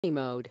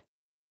Mode.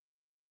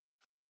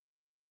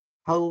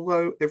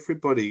 Hello,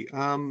 everybody,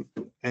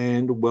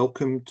 and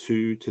welcome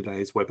to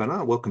today's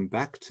webinar. Welcome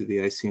back to the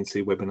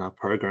ACNC webinar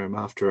program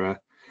after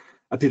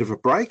a bit of a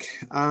break.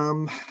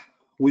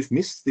 We've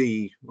missed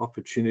the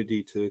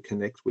opportunity to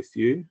connect with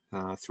you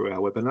through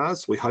our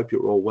webinars. We hope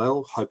you're all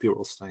well, hope you're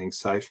all staying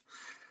safe.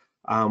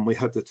 We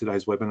hope that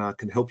today's webinar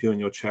can help you and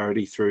your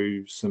charity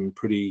through some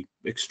pretty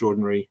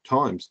extraordinary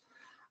times.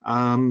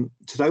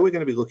 Today we're going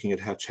to be looking at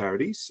how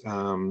charities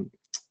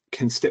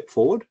can step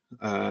forward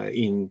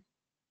in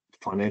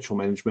financial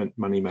management,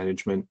 money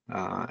management,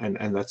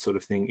 and that sort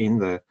of thing in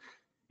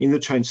the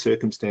changed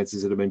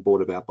circumstances that have been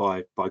brought about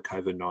by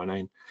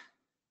COVID-19.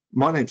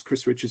 My name's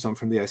Chris Richards. I'm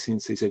from the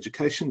ACNC's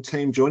education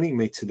team. Joining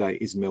me today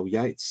is Mel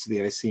Yates, the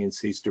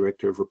ACNC's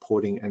Director of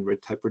Reporting and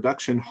Red Tape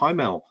Reduction. Hi,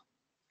 Mel.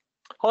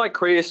 Hi,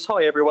 Chris.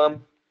 Hi,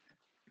 everyone.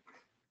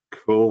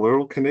 Cool. We're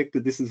all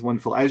connected. This is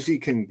wonderful. As you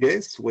can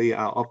guess, we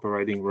are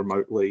operating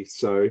remotely,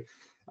 so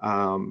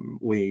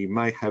we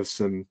may have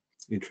some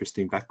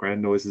interesting background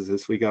noises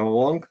as we go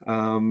along.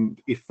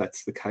 If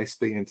that's the case,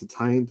 be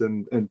entertained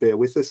and bear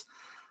with us.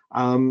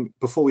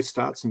 Before we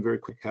start, some very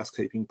quick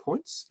housekeeping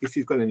points. If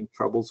you've got any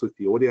troubles with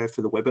the audio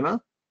for the webinar,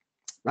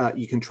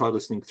 you can try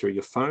listening through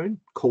your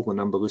phone, call the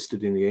number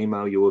listed in the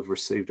email you have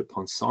received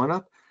upon sign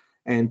up,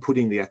 and put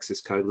in the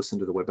access code, listen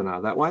to the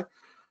webinar that way.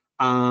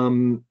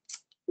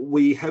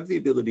 We have the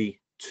ability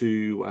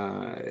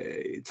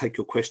to take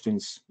your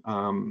questions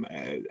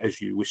as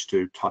you wish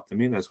to type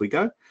them in as we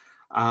go.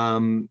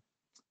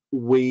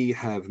 We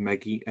have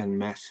Maggie and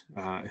Matt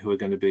who are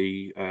going to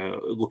be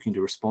looking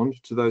to respond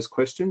to those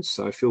questions,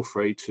 so feel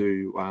free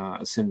to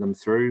send them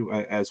through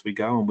as we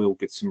go, and we'll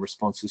get some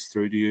responses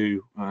through to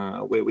you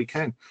where we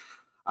can.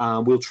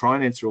 We'll try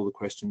and answer all the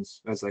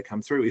questions as they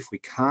come through. If we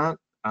can't,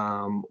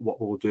 what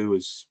we'll do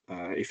is,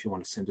 if you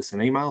want to send us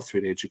an email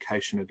through to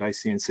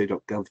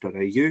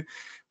education@acnc.gov.au,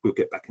 we'll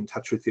get back in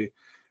touch with you.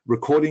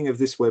 Recording of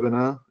this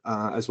webinar,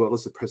 as well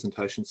as the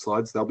presentation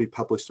slides, they'll be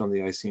published on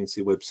the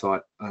ACNC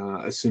website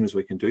as soon as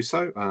we can do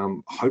so,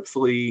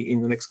 hopefully in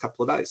the next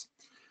couple of days.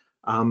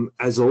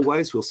 As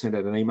always, we'll send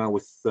out an email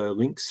with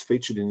links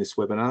featured in this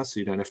webinar, so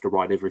you don't have to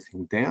write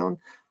everything down.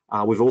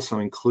 We've also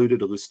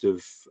included a list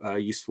of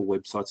useful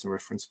websites and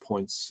reference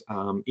points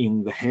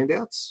in the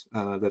handouts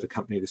that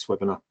accompany this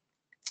webinar.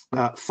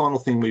 Final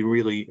thing, we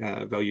really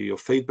value your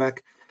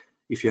feedback.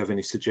 If you have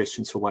any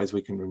suggestions for ways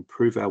we can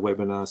improve our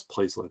webinars,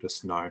 please let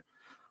us know.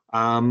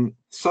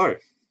 So,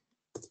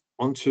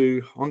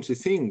 onto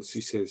things,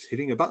 he says,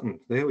 hitting a button.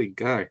 There we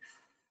go.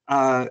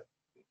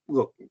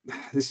 Look,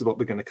 this is what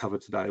we're going to cover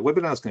today. The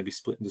webinar is going to be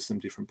split into some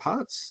different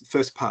parts. The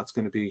first part's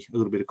going to be a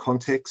little bit of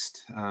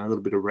context, a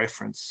little bit of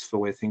reference for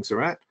where things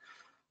are at.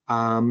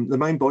 The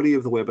main body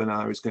of the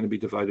webinar is going to be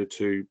devoted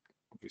to,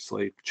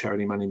 obviously,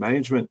 charity money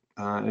management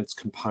and its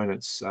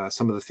components.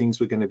 Some of the things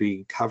we're going to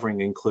be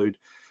covering include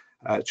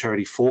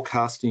charity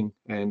forecasting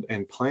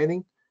and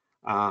planning,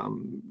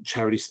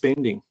 charity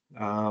spending,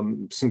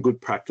 some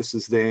good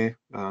practices there,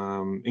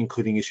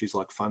 including issues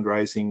like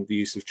fundraising, the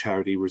use of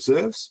charity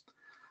reserves.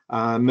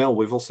 Mel,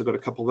 we've also got a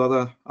couple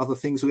of other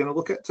things we're going to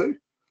look at too.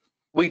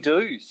 We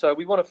do. So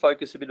we want to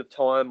focus a bit of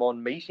time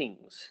on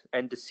meetings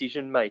and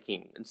decision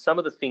making and some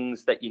of the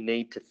things that you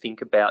need to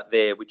think about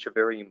there, which are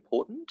very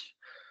important.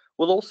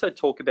 We'll also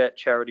talk about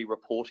charity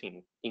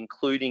reporting,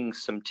 including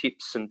some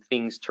tips and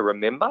things to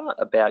remember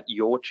about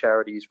your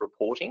charity's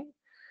reporting.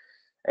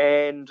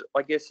 And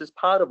I guess as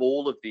part of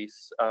all of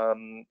this,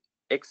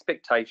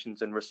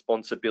 expectations and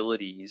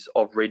responsibilities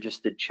of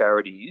registered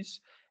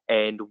charities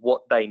and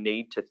what they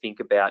need to think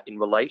about in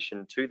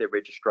relation to their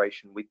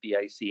registration with the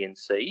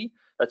ACNC.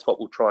 That's what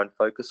we'll try and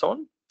focus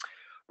on.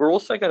 We're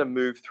also going to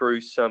move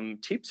through some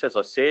tips, as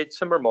I said,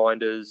 some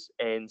reminders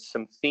and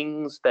some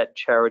things that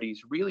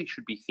charities really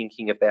should be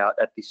thinking about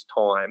at this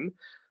time,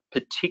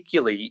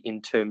 particularly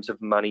in terms of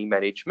money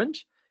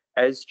management,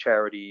 as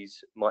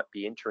charities might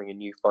be entering a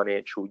new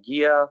financial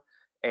year.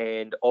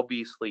 And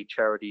obviously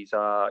charities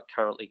are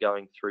currently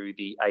going through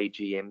the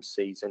AGM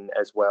season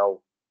as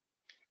well.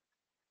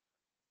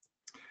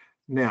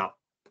 Now,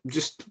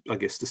 just, I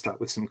guess, to start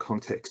with some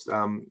context,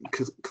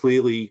 because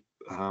clearly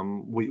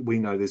we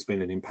know there's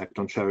been an impact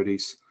on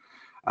charities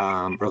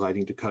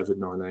relating to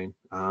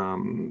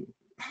COVID-19.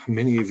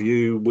 Many of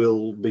you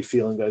will be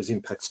feeling those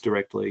impacts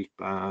directly,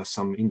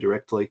 some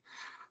indirectly.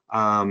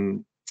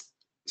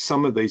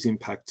 Some of these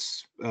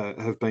impacts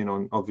have been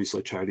on,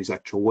 obviously, charities'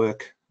 actual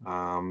work.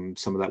 Some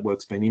of that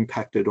work's been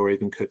impacted or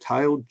even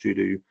curtailed due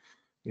to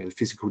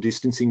physical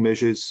distancing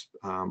measures,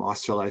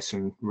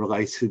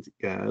 isolation-related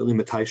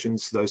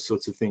limitations, those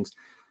sorts of things.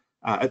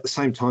 At the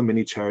same time,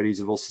 many charities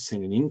have also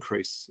seen an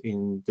increase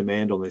in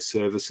demand on their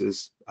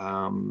services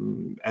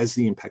as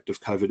the impact of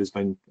COVID has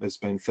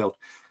been felt.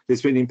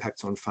 There's been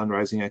impacts on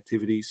fundraising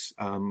activities.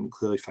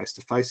 Clearly,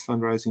 face-to-face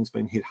fundraising has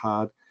been hit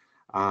hard.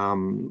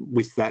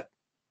 With that,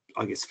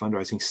 I guess,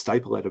 fundraising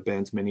staple out of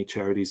bounds, many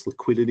charities'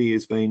 liquidity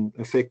has been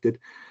affected.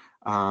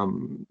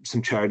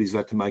 Some charities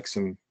have had to make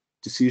some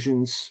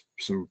decisions,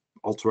 some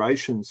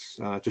alterations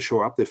to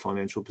shore up their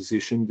financial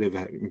position. They've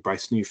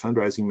embraced new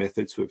fundraising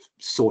methods. We've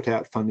sought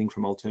out funding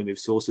from alternative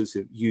sources.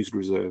 They've used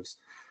reserves.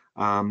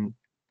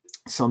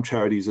 Some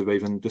charities have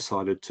even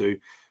decided to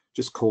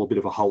just call a bit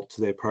of a halt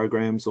to their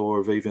programs,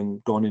 or have even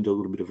gone into a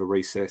little bit of a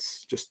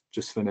recess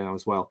just for now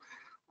as well.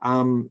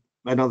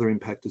 Another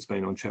impact has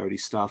been on charity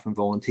staff and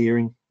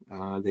volunteering.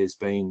 There's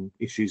been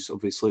issues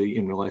obviously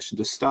in relation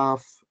to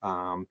staff.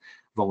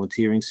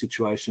 Volunteering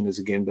situation has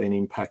again been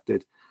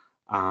impacted.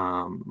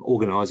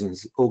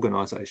 Organisations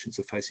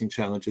are facing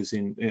challenges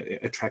in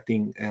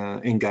attracting,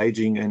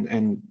 engaging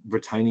and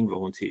retaining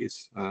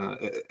volunteers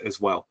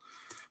as well.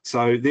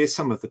 So there's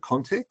some of the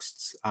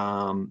contexts.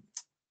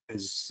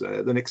 As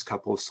the next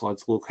couple of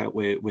slides look at,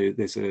 where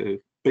there's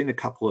been a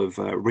couple of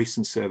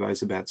recent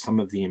surveys about some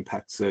of the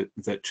impacts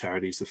that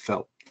charities have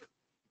felt.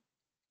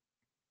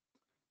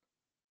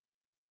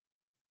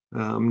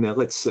 Now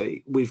let's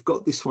see, we've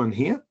got this one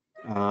here,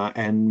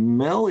 and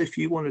Mel, if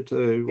you wanted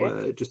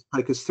to just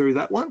take us through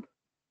that one.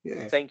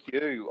 Yeah. Thank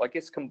you. I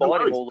guess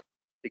combining all of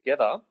it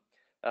together,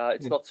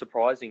 it's not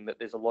surprising that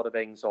there's a lot of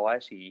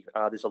anxiety,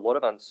 there's a lot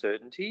of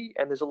uncertainty,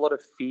 and there's a lot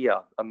of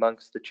fear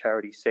amongst the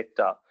charity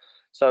sector.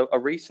 So a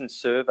recent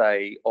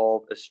survey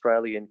of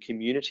Australian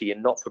community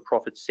and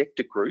not-for-profit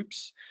sector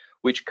groups,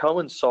 which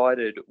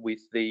coincided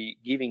with the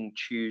Giving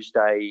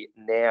Tuesday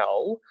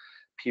Now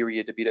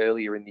period a bit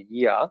earlier in the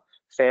year,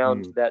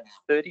 found that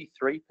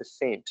 33%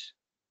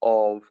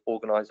 of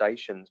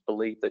organisations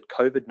believe that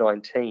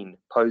COVID-19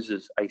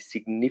 poses a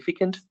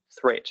significant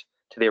threat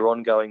to their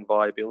ongoing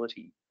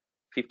viability.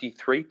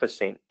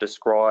 53%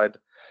 describe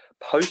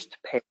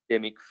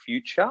post-pandemic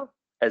future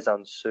as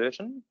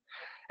uncertain,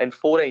 and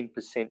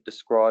 14%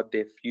 describe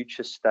their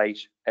future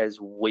state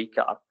as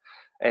weaker.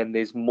 And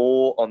there's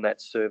more on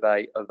that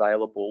survey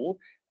available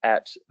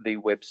at the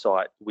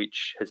website,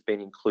 which has been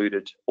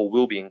included or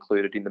will be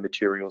included in the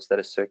materials that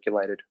are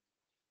circulated.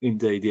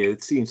 Indeed, yeah,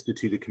 it's the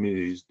Institute of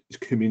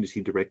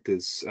Community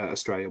Directors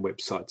Australia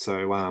website.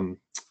 So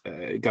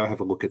go have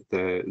a look at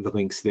the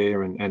links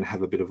there and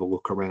have a bit of a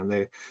look around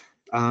there.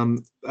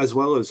 As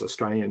well as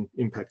Australian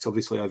impacts,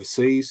 obviously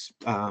overseas,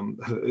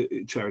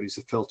 charities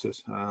have felt it.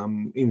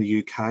 In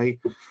the UK,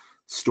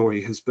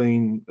 story has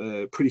been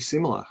pretty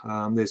similar.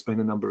 There's been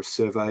a number of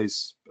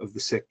surveys of the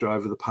sector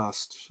over the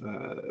past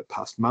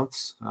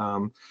months.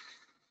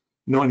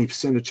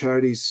 90% of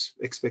charities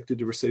expected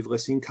to receive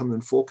less income than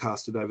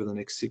forecasted over the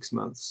next 6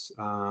 months.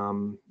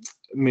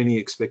 Many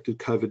expected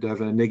COVID to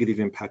have a negative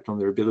impact on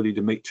their ability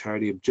to meet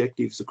charity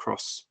objectives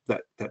across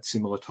that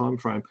similar time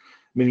frame.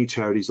 Many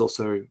charities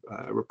also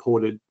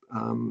reported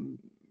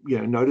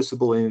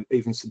noticeable and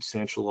even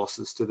substantial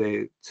losses to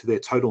their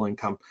total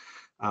income.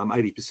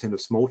 80%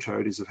 of small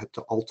charities have had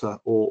to alter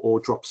or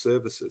drop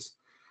services.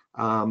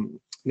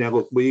 Now,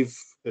 look, we've,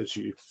 as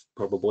you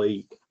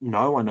probably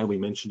know, I know we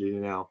mentioned it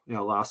in our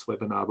last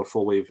webinar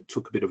before we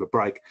took a bit of a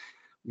break,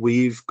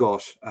 we've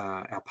got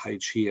our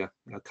page here,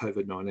 our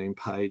COVID-19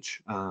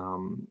 page,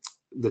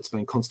 that's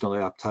been constantly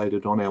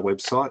updated on our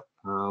website.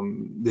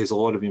 There's a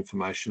lot of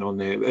information on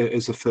there.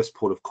 As a first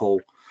port of call,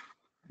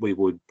 we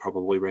would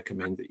probably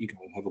recommend that you go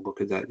and have a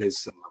look at that.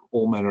 There's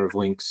all manner of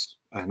links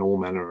and all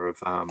manner of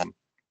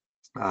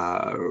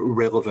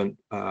relevant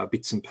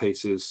bits and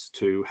pieces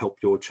to help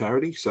your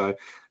charity. So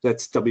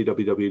that's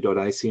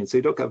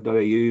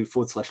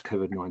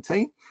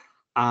www.acnc.gov.au/COVID-19.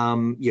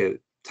 Yeah,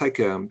 take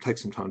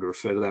some time to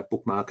refer to that,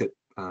 bookmark it,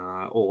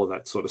 all of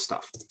that sort of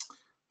stuff.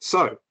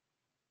 So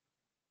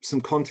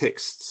some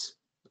contexts,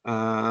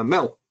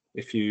 Mel,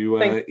 if you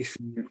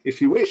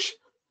wish.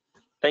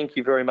 Thank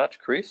you very much,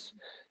 Chris.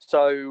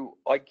 So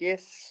I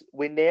guess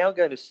we're now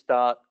going to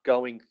start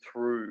going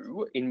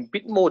through in a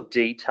bit more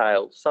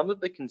detail some of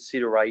the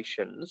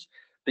considerations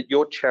that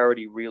your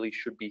charity really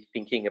should be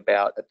thinking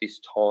about at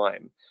this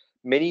time.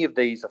 Many of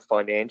these are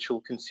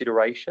financial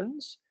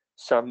considerations,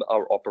 some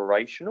are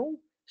operational,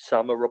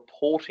 some are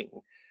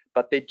reporting,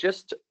 but they're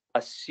just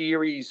a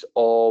series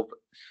of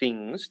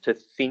things to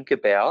think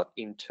about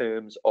in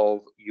terms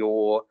of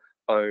your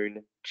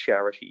own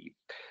charity.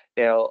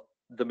 Now,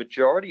 the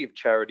majority of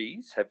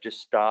charities have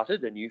just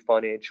started a new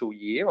financial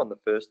year on the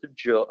 1st of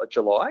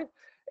July.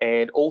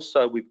 And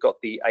also we've got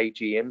the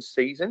AGM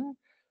season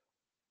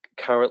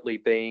currently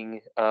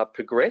being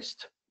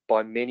progressed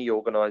by many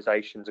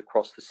organisations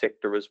across the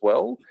sector as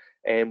well.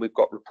 And we've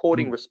got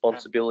reporting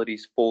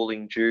responsibilities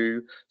falling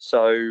due.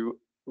 So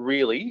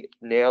really,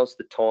 now's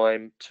the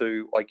time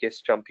to, I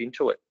guess, jump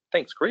into it.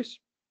 Thanks, Chris.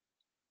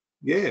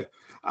 Yeah.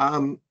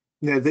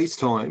 Now, these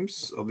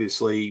times,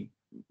 obviously,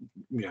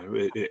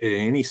 at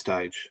any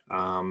stage,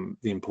 the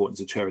importance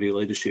of charity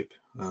leadership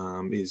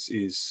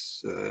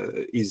is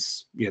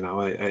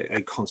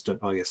a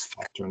constant, I guess,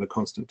 factor and a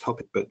constant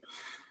topic. But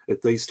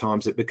at these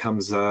times, it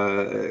becomes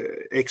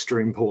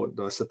extra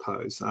important, I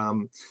suppose.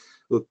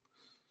 Look,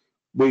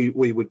 we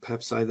would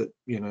perhaps say that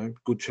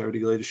good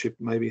charity leadership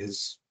maybe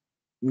has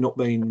not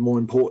been more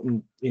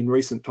important in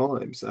recent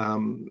times.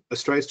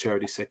 Australia's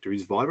charity sector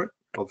is vibrant.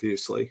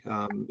 Obviously,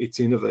 it's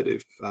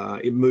innovative,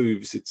 it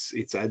moves,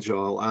 it's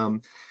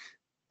agile.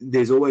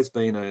 There's always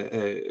been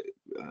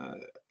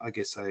a I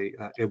guess,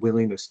 a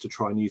willingness to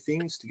try new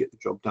things to get the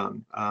job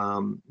done.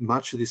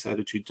 Much of this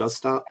attitude does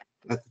start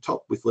at the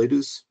top with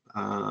leaders,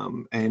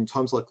 and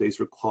times like these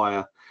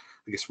require,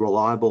 I guess,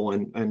 reliable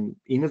and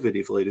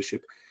innovative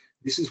leadership.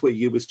 This is where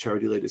you as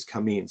charity leaders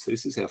come in. So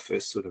this is our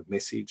first sort of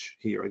message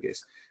here, I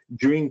guess.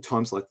 During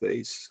times like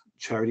these,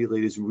 charity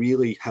leaders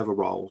really have a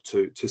role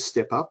to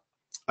step up,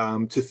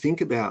 to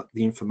think about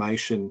the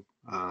information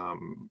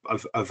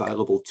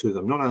available to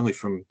them, not only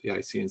from the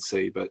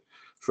ACNC, but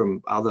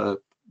from other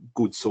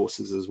good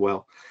sources as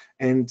well,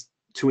 and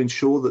to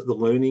ensure that the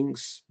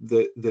learnings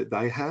that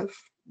they have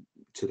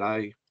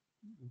today,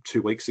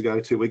 2 weeks ago,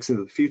 2 weeks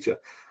into the future,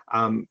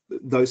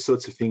 those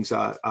sorts of things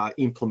are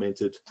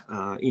implemented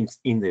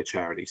in their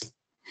charities.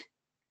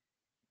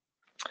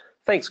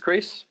 Thanks,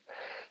 Chris.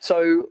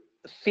 So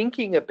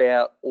thinking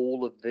about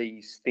all of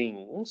these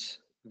things,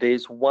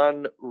 there's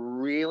one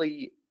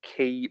really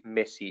key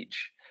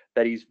message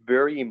that is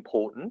very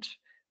important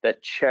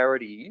that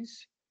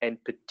charities,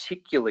 and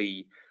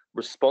particularly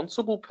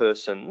responsible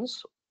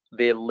persons,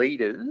 their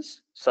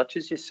leaders, such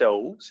as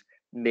yourselves,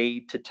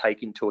 need to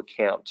take into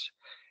account.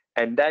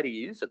 And that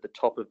is at the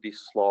top of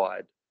this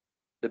slide.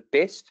 The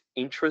best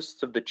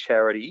interests of the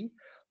charity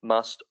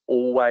must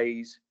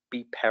always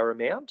be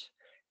paramount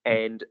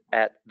and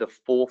at the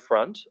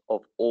forefront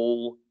of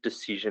all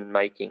decision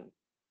making.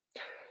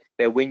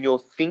 Now, when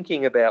you're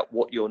thinking about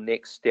what your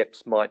next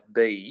steps might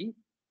be,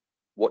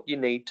 what you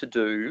need to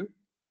do,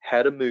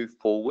 how to move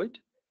forward,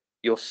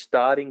 your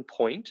starting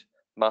point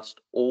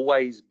must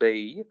always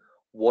be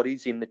what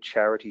is in the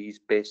charity's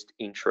best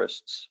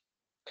interests.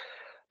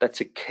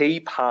 That's a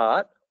key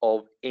part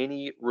of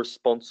any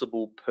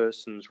responsible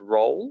person's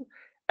role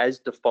as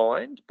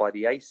defined by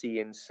the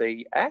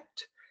ACNC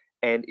Act,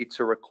 and it's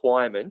a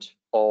requirement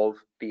of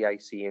the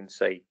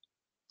ACNC.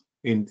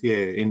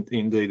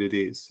 Indeed it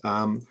is.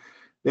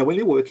 Now, when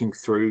you're working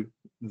through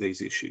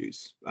these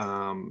issues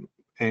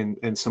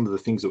and some of the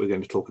things that we're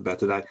going to talk about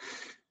today,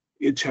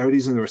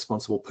 charities and the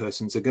responsible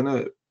persons are going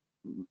to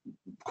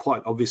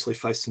quite obviously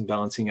face some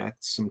balancing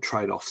acts, some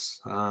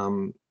trade-offs.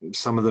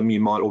 Some of them you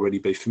might already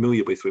be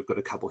familiar with. We've got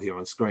a couple here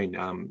on screen.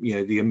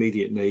 The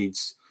immediate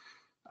needs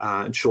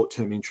and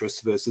short-term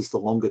interests versus the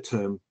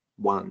longer-term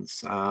ones,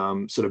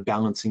 sort of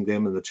balancing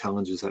them and the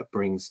challenges that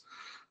brings.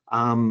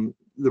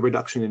 The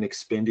reduction in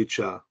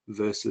expenditure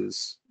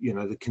versus,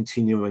 the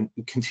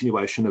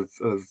continuation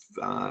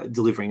of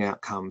delivering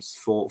outcomes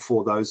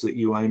for those that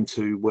you aim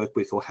to work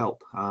with or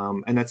help.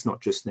 And that's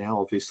not just now,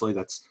 obviously,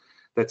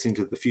 that's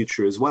into the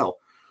future as well.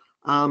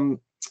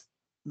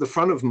 The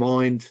front of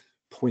mind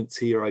points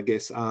here, I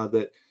guess, are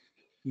that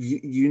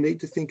you need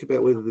to think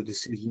about whether the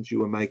decisions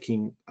you are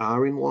making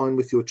are in line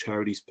with your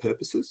charity's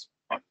purposes,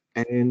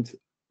 and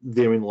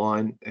they're in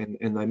line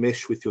and they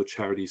mesh with your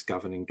charity's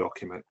governing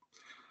document.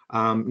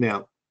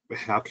 Now,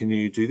 how can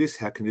you do this?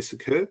 How can this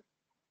occur?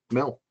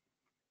 Mel.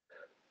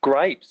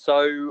 Great.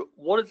 So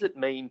what does it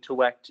mean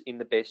to act in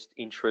the best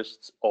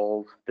interests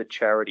of the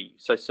charity?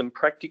 So some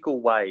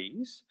practical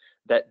ways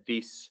that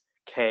this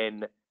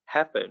can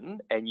happen,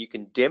 and you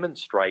can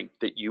demonstrate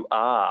that you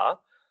are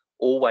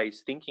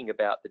always thinking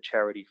about the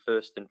charity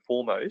first and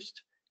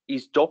foremost,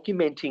 is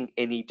documenting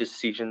any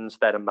decisions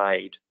that are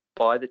made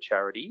by the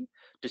charity,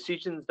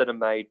 decisions that are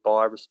made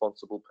by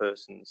responsible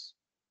persons.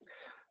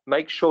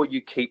 Make sure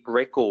you keep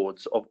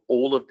records of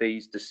all of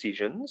these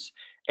decisions,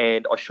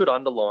 and I should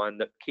underline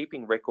that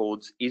keeping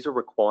records is a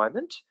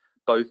requirement,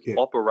 both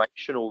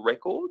operational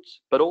records,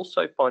 but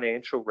also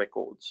financial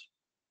records.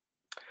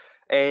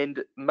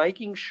 And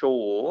making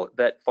sure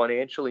that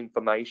financial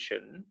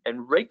information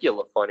and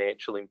regular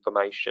financial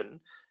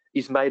information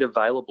is made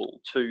available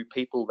to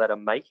people that are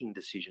making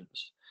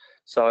decisions.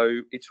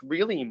 So it's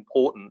really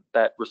important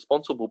that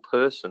responsible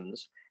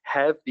persons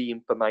have the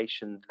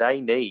information they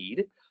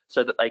need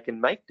so that they can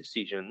make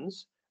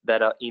decisions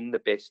that are in the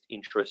best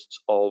interests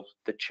of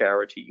the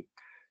charity.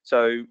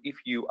 So if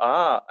you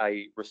are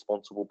a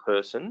responsible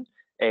person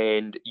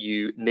and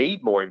you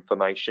need more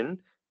information,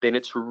 then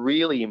it's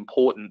really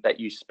important that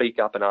you speak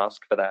up and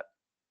ask for that.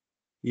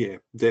 Yeah,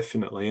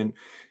 definitely. And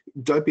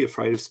don't be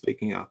afraid of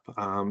speaking up.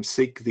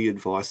 Seek the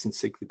advice and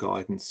seek the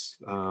guidance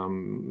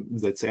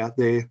that's out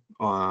there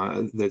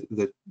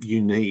that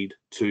you need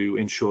to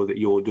ensure that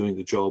you're doing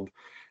the job,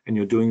 and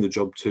you're doing the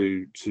job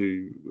to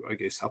I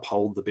guess,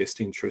 uphold the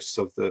best interests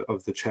of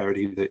the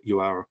charity that you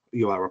are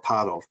a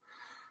part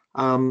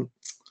of.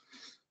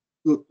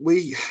 Look,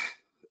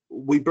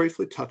 we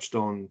briefly touched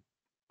on,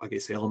 I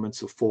guess,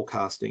 elements of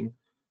forecasting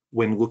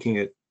when looking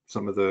at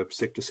some of the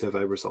sector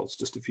survey results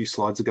just a few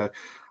slides ago.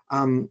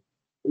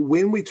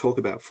 When we talk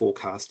about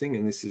forecasting,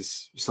 and this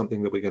is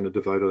something that we're going to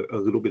devote a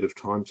little bit of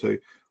time to,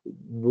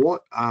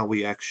 what are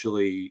we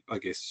actually, I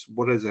guess,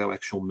 what is our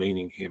actual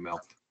meaning here, Mel?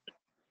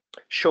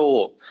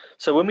 Sure.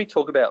 So when we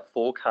talk about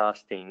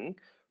forecasting,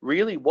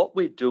 really what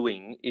we're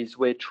doing is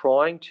we're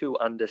trying to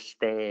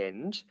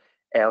understand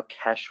our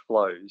cash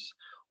flows.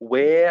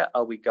 Where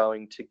are we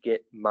going to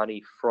get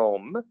money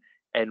from,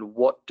 and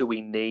what do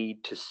we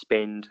need to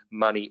spend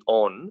money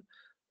on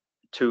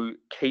to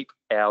keep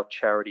our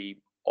charity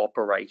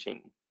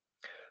operating?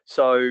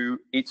 So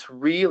it's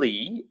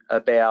really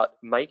about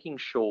making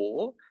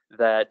sure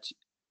that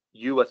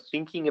you are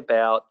thinking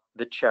about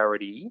the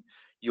charity,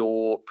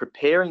 you're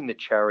preparing the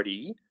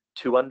charity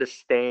to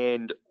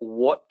understand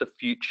what the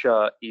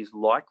future is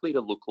likely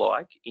to look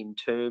like in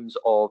terms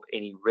of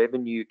any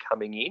revenue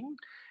coming in.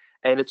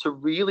 And it's a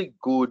really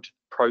good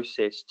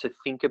process to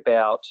think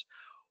about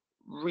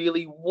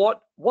really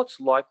what's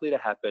likely to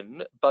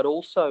happen, but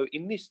also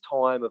in this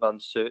time of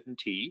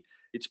uncertainty,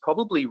 it's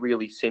probably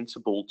really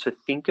sensible to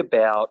think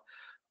about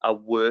a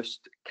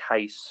worst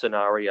case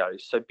scenario.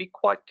 So be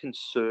quite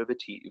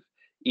conservative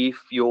if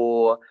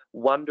you're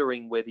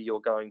wondering whether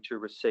you're going to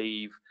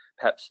receive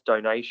perhaps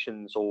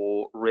donations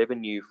or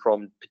revenue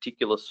from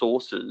particular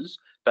sources,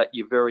 but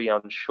you're very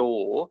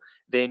unsure,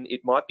 then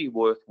it might be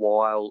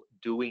worthwhile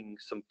doing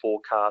some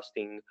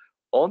forecasting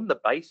on the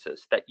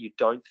basis that you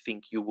don't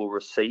think you will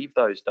receive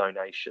those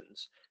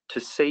donations,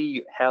 to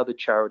see how the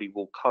charity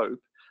will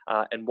cope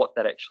and what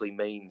that actually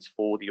means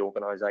for the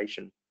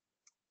organisation.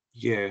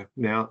 Yeah.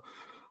 Now,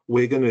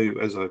 we're going to,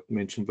 as I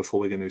mentioned before,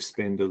 we're going to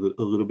spend a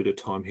little bit of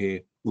time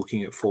here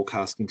looking at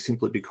forecasting,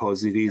 simply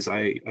because it is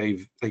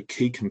a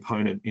key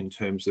component in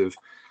terms of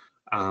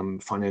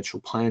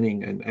financial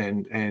planning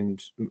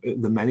and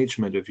the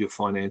management of your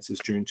finances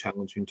during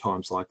challenging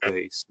times like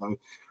these. So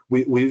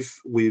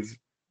we've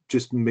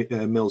just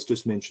Mel's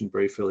just mentioned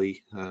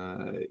briefly,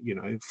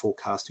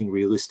 forecasting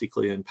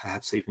realistically and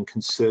perhaps even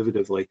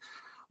conservatively.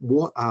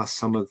 What are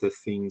some of the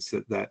things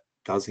that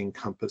does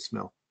encompass,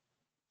 Mel?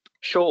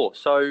 Sure.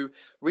 So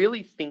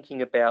really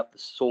thinking about the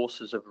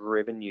sources of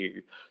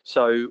revenue.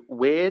 So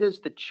where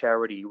does the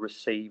charity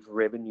receive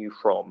revenue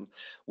from,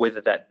 whether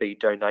that be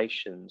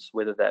donations,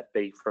 whether that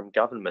be from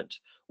government,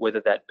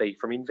 whether that be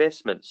from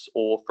investments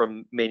or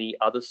from many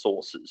other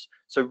sources.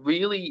 So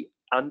really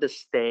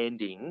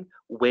understanding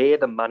where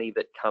the money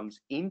that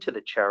comes into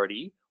the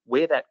charity,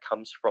 where that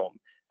comes from,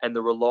 and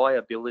the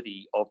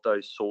reliability of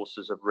those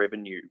sources of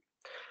revenue.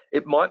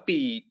 It might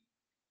be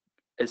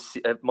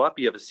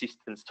of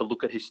assistance to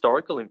look at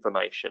historical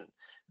information.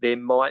 There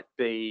might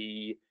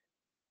be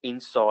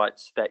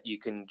insights that you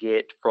can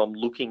get from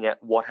looking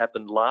at what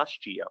happened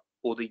last year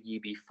or the year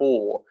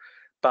before.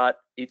 But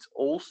it's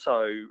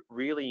also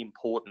really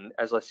important,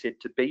 as I said,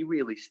 to be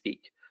realistic.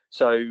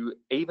 So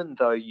even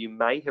though you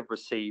may have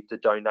received a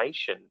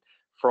donation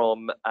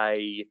from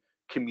a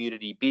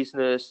community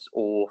business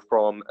or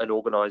from an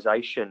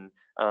organisation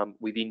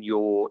within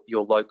your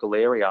local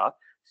area,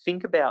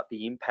 think about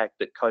the impact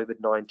that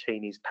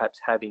COVID-19 is perhaps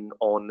having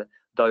on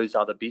those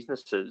other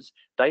businesses.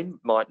 They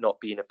might not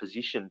be in a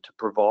position to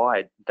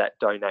provide that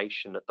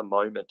donation at the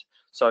moment.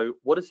 So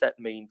what does that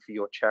mean for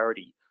your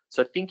charity?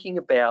 So thinking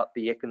about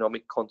the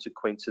economic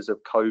consequences of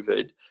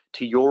COVID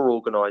to your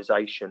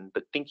organisation,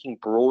 but thinking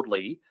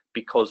broadly,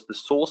 because the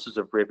sources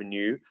of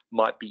revenue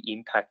might be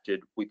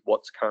impacted with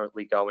what's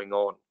currently going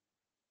on.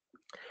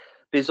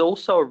 There's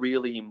also a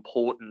really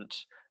important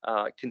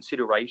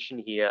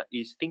consideration here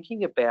is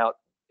thinking about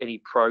any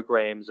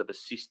programs of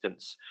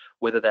assistance,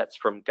 whether that's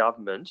from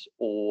government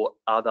or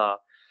other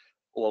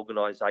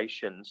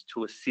organisations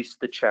to assist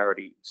the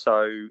charity.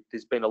 So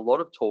there's been a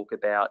lot of talk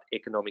about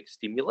economic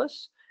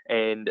stimulus,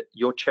 and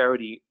your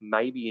charity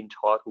may be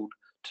entitled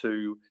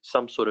to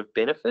some sort of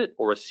benefit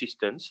or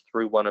assistance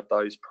through one of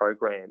those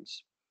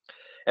programs.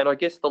 And I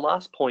guess the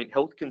last point,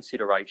 health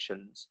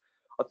considerations.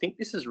 I think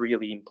this is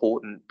really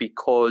important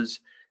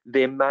because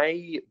there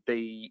may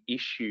be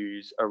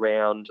issues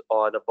around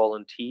either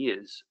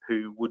volunteers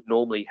who would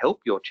normally help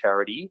your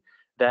charity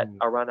that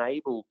are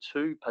unable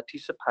to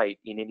participate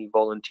in any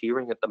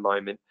volunteering at the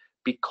moment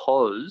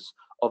because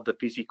of the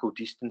physical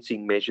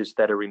distancing measures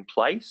that are in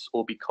place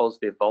or because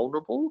they're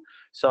vulnerable.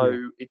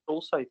 So it's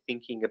also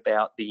thinking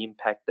about the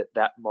impact that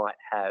that might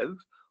have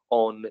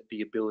on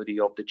the ability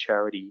of the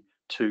charity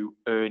to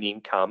earn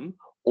income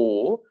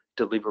or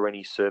deliver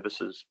any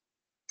services.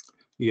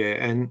 Yeah,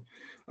 and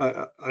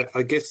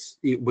I guess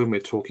when we're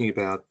talking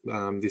about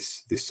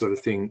this sort of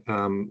thing,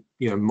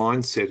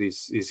 mindset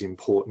is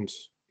important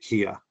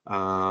here.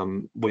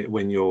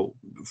 When you're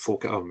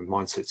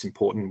mindset's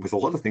important with a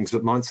lot of things,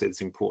 but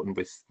mindset's important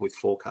with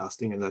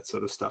forecasting and that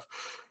sort of stuff.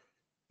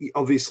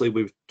 Obviously,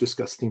 we've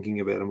discussed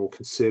thinking about a more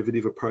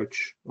conservative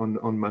approach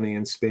on money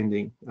and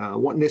spending.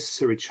 What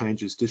necessary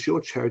changes does your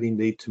charity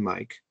need to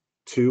make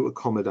to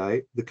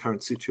accommodate the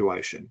current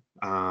situation?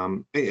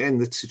 And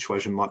the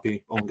situation might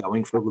be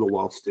ongoing for a little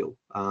while still.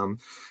 An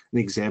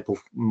example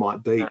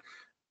might be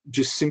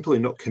just simply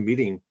not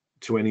committing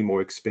to any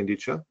more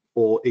expenditure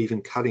or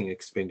even cutting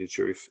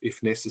expenditure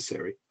if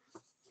necessary.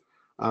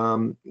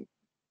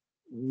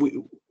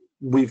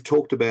 We've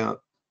talked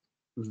about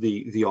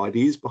the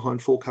ideas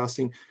behind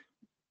forecasting.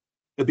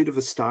 A bit of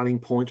a starting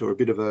point or a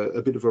bit of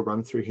a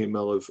run through here,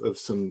 Mel, of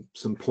some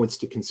points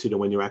to consider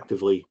when you're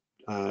actively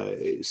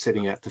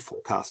setting out to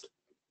forecast.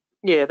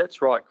 Yeah,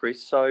 that's right,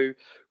 Chris. So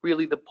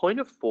really the point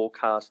of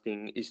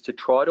forecasting is to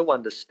try to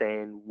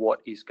understand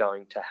what is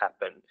going to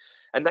happen.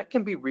 And that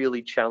can be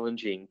really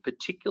challenging,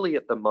 particularly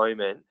at the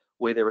moment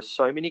where there are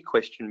so many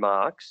question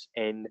marks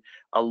and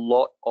a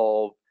lot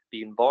of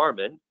the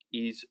environment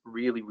is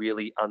really,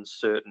 really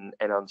uncertain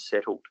and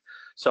unsettled.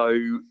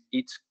 So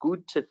it's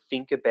good to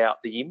think about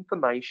the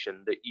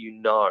information that you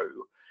know,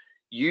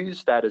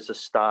 use that as a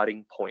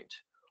starting point.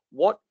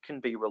 What can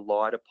be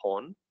relied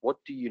upon? What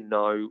do you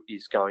know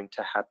is going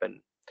to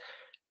happen?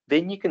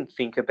 Then you can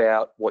think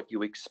about what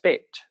you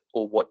expect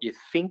or what you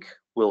think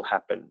will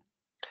happen.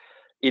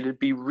 It'd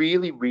be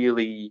really,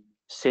 really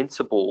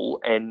sensible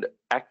and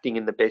acting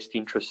in the best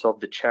interests of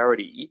the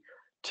charity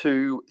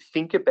to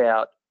think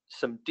about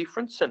some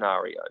different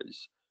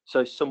scenarios,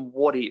 so some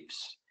what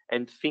ifs,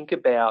 and think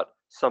about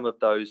some of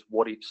those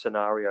what if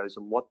scenarios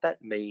and what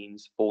that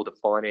means for the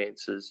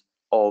finances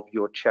of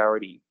your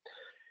charity.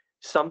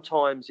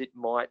 Sometimes it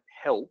might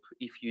help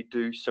if you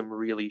do some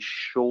really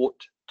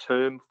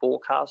short-term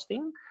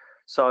forecasting.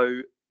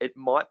 So it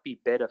might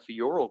be better for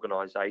your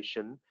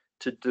organisation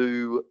to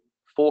do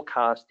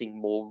forecasting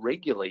more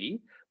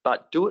regularly,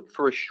 but do it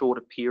for a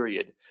shorter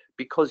period,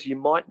 because you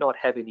might not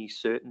have any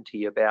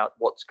certainty about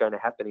what's going to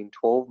happen in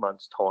 12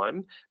 months'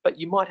 time, but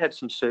you might have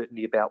some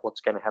certainty about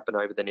what's going to happen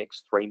over the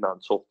next 3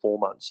 months or 4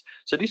 months.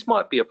 So this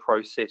might be a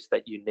process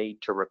that you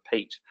need to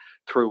repeat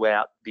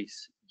throughout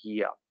this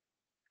year.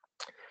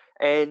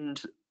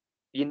 And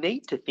you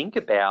need to think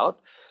about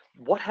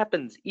what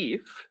happens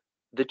if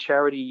the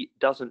charity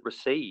doesn't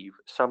receive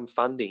some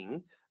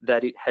funding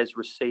that it has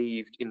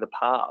received in the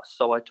past.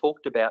 So I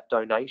talked about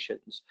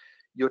donations.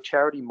 Your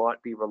charity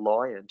might be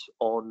reliant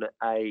on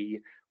a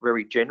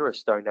very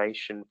generous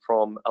donation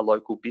from a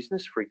local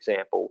business, for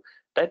example.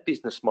 That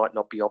business might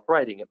not be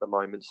operating at the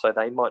moment, so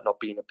they might not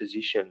be in a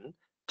position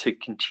to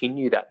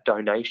continue that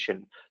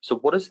donation. So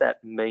what does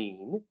that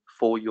mean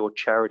for your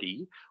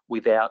charity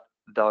without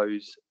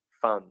those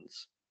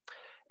funds?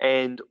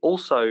 And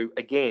also,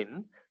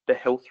 again, the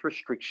health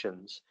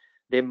restrictions.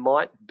 There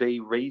might be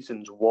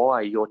reasons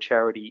why your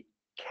charity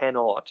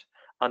cannot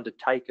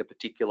undertake a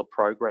particular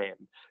program.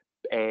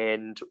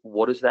 And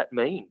what does that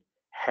mean?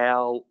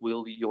 How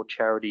will your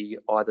charity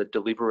either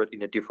deliver it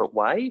in a different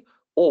way,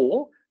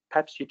 or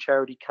perhaps your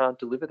charity can't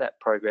deliver that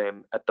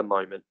program at the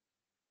moment?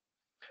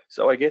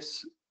 So I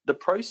guess the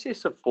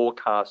process of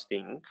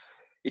forecasting,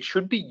 it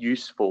should be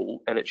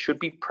useful and it should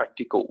be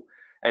practical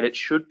and it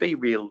should be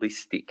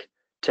realistic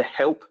to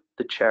help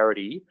the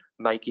charity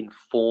make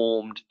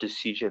informed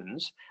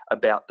decisions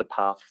about the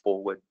path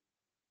forward.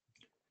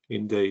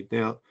 Indeed.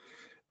 Now,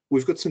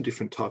 we've got some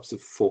different types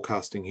of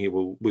forecasting here.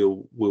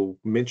 We'll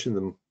mention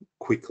them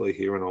quickly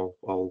here, and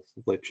I'll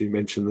let you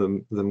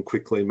mention them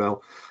quickly,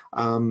 Mel.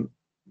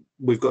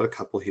 We've got a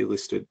couple here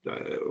listed.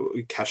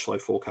 Cash flow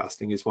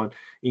forecasting is one.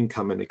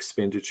 Income and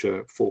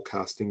expenditure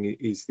forecasting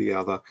is the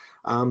other.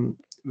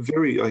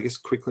 I guess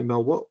quickly,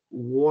 Mel,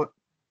 what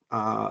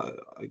are,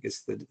 I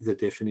guess, the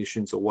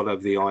definitions, or what are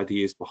the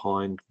ideas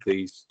behind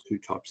these two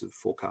types of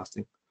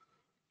forecasting?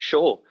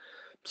 Sure.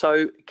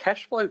 So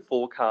cash flow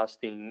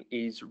forecasting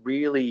is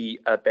really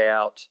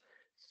about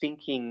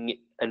thinking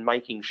and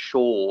making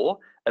sure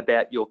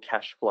about your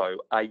cash flow.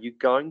 Are you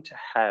going to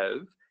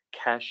have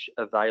cash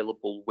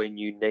available when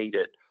you need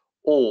it?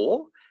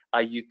 Or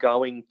are you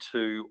going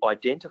to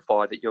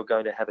identify that you're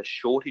going to have a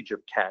shortage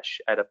of cash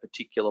at a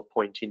particular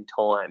point in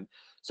time?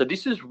 So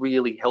this is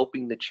really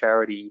helping the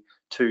charity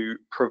to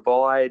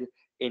provide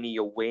any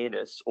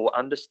awareness or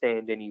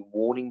understand any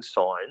warning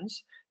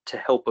signs to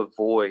help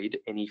avoid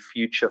any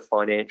future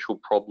financial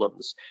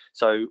problems.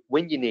 So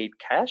when you need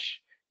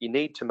cash, you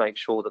need to make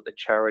sure that the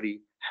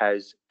charity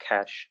has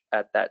cash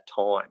at that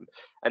time.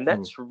 And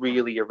that's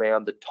really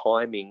around the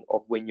timing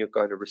of when you're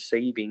going to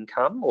receive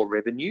income or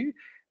revenue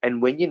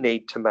and when you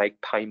need to make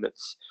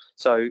payments.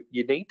 So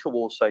you need to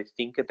also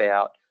think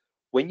about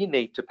when you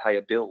need to pay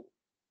a bill.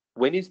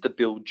 When is the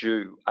bill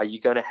due? Are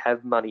you going to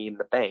have money in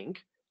the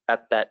bank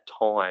at that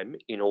time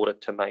in order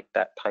to make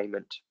that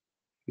payment?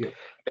 Yeah.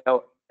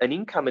 Now, an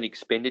income and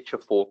expenditure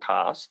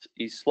forecast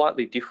is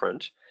slightly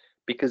different,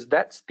 because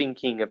that's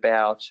thinking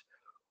about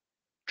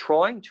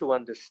trying to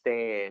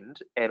understand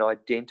and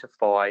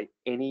identify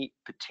any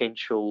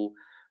potential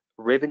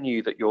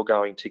revenue that you're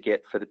going to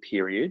get for the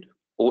period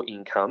or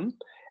income,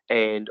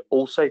 and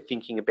also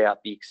thinking about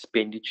the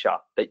expenditure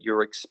that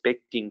you're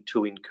expecting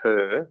to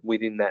incur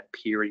within that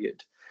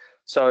period.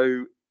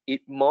 So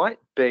it might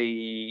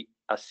be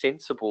a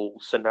sensible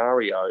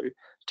scenario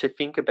to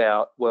think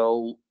about,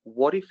 well,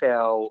 what if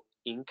our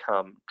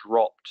income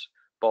dropped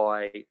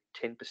by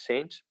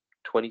 10%,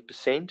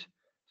 20%,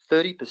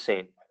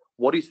 30%?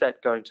 What is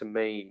that going to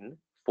mean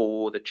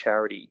for the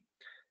charity?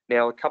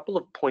 Now, a couple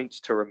of points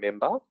to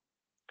remember.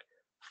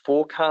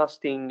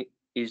 Forecasting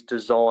is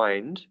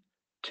designed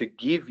to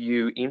give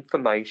you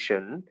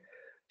information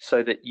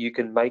so that you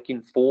can make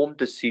informed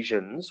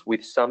decisions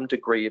with some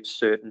degree of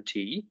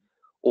certainty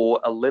or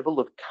a level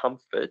of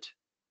comfort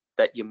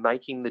that you're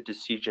making the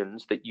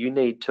decisions that you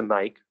need to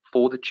make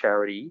for the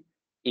charity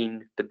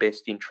in the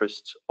best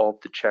interests of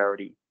the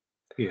charity.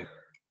 Yeah.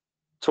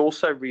 It's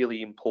also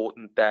really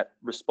important that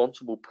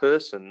responsible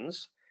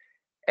persons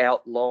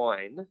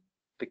outline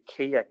the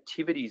key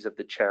activities of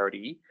the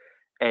charity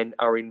and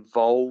are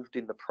involved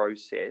in the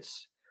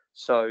process.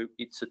 So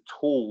it's a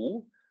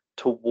tool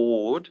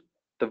toward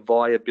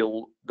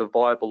the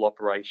viable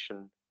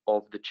operation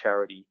of the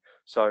charity.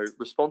 So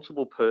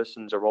responsible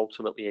persons are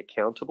ultimately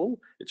accountable.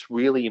 It's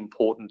really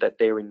important that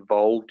they're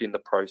involved in the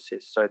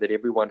process so that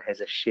everyone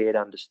has a shared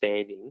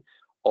understanding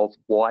of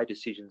why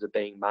decisions are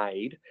being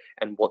made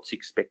and what's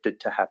expected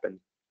to happen.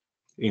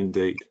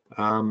 Indeed.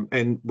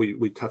 And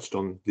we touched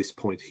on this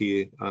point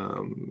here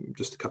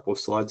just a couple of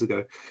slides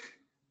ago.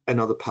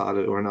 Another part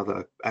or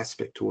another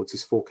aspect towards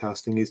this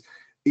forecasting is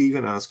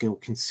even asking or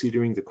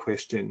considering the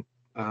question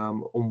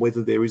on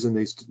whether there is a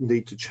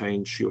need to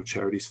change your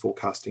charity's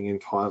forecasting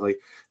entirely,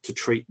 to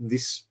treat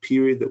this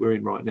period that we're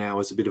in right now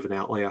as a bit of an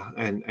outlier,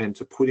 and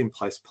to put in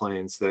place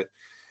plans that,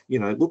 you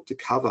know, look to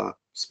cover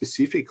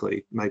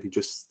specifically maybe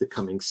just the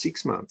coming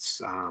 6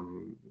 months,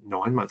 9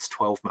 months,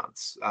 12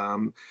 months,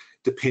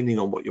 depending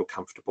on what you're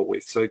comfortable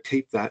with. So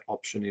keep that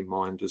option in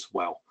mind as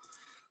well.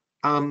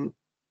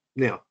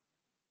 Now,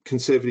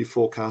 conservative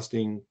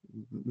forecasting,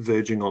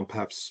 verging on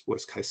perhaps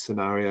worst case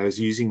scenarios,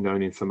 using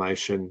known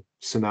information,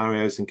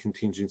 scenarios and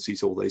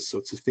contingencies, all these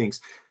sorts of things.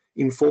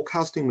 In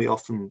forecasting, we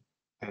often,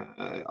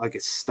 I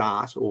guess,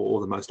 start, or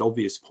the most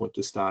obvious point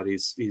to start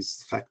is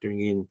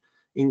factoring in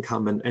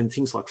income and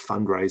things like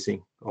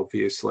fundraising,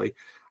 obviously,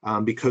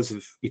 because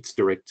of its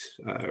direct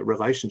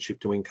relationship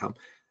to income.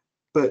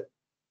 But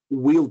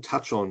we'll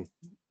touch on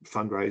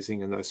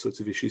fundraising and those sorts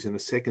of issues in a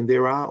second.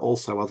 There are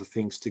also other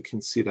things to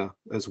consider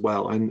as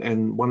well,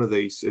 and one of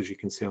these, as you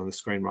can see on the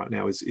screen right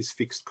now, is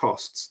fixed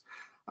costs.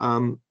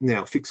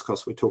 Now, fixed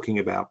costs, we're talking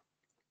about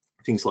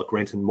things like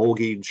rent and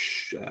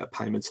mortgage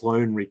payments,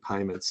 loan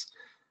repayments,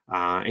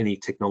 any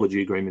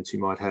technology agreements you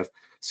might have,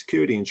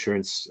 security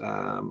insurance,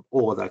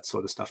 all of that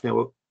sort of stuff.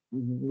 Now,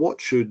 what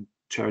should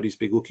charities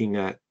be looking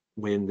at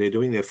when they're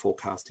doing their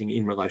forecasting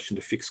in relation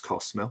to fixed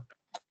costs, Mel?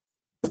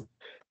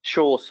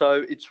 Sure.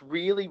 So it's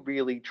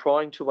really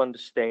trying to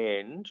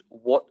understand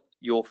what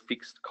your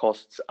fixed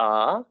costs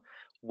are,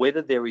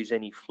 whether there is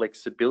any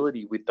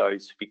flexibility with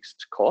those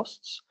fixed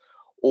costs,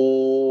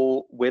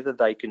 or whether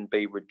they can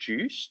be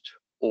reduced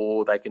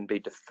or they can be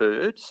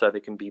deferred, so they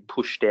can be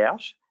pushed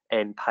out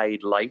and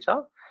paid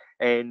later.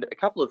 And a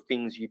couple of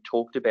things you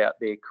talked about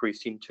there,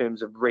 Chris, in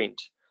terms of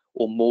rent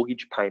or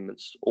mortgage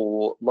payments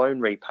or loan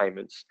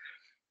repayments.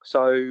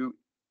 So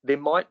there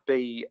might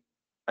be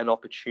an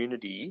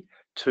opportunity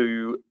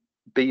to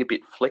be a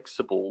bit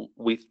flexible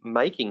with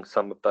making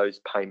some of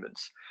those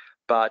payments.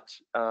 But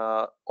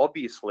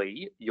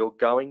obviously, you're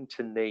going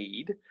to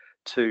need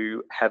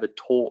to have a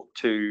talk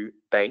to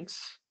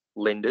banks,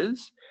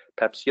 lenders,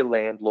 perhaps your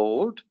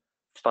landlord,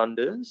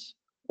 funders,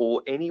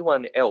 or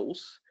anyone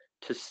else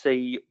to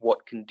see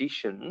what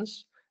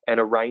conditions and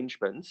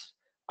arrangements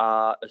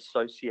are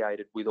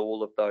associated with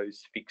all of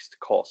those fixed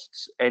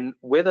costs, and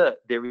whether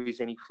there is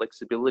any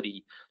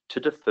flexibility to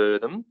defer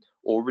them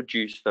or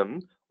reduce them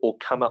or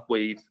come up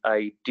with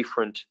a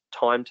different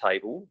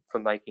timetable for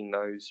making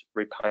those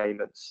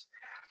repayments.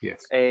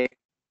 Yes. And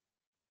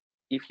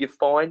if you're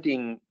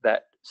finding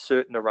that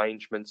certain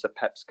arrangements are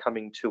perhaps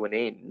coming to an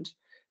end,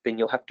 then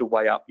you'll have to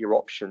weigh up your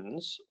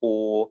options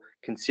or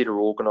consider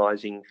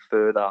organising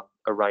further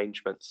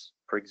arrangements,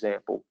 for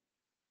example.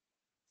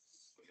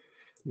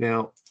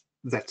 Now,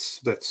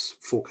 that's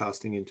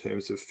forecasting in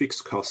terms of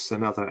fixed costs.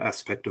 Another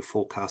aspect of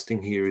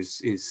forecasting here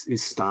is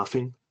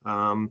staffing.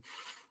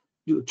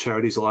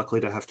 Charities are likely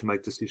to have to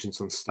make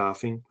decisions on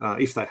staffing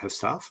if they have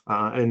staff,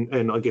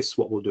 and I guess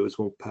what we'll do is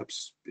we'll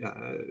perhaps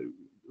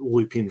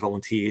loop in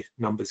volunteer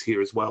numbers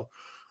here as well.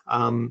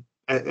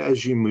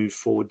 As you move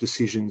forward,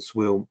 decisions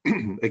will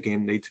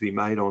again need to be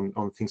made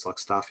on things like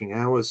staffing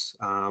hours,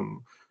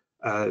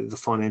 the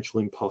financial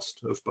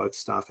impost of both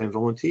staff and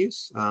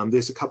volunteers.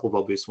 There's a couple of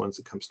obvious ones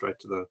that come straight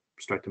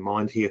to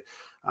mind here.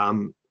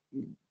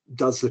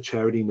 Does the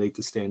charity need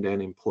to stand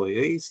down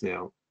employees?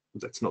 Now,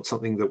 that's not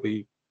something that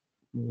we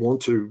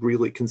want to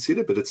really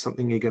consider, but it's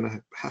something you're going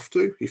to have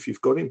to if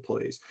you've got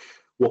employees.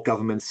 What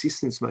government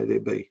assistance may there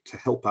be to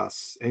help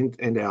us and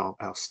our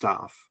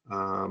staff?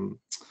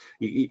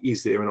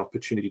 Is there an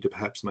opportunity to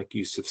perhaps make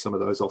use of some of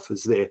those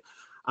offers there?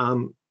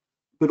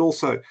 But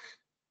also,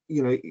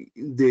 you know,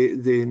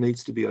 there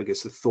needs to be, I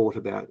guess, a thought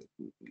about,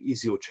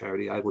 is your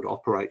charity able to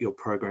operate your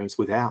programs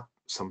without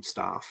some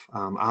staff?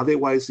 Are there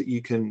ways that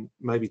you can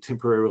maybe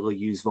temporarily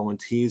use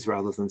volunteers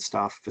rather than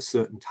staff for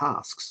certain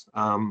tasks?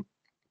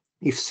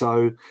 If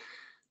so,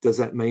 does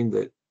that mean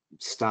that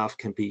staff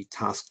can be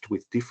tasked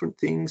with different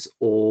things,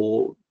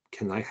 or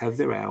can they have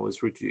their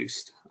hours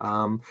reduced?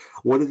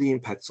 What are the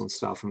impacts on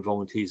staff and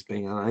volunteers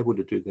being unable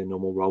to do their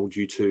normal role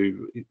due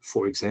to,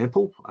 for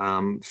example,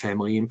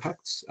 family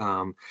impacts,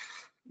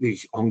 the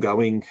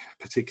ongoing,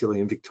 particularly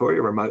in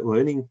Victoria, remote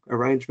learning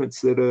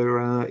arrangements that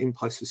are in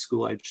place for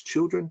school-aged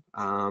children,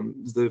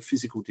 the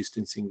physical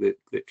distancing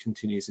that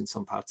continues in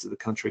some parts of the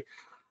country.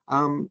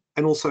 And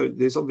also,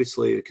 there's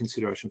obviously a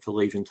consideration for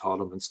leave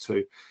entitlements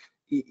too.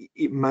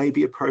 It may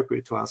be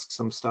appropriate to ask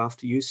some staff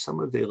to use some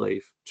of their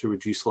leave to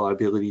reduce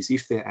liabilities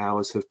if their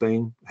hours have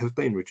been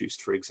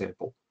reduced, for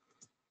example.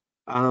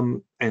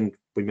 And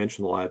we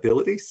mentioned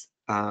liabilities.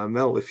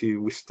 Mel, if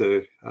you wish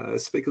to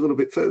speak a little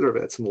bit further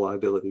about some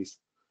liabilities.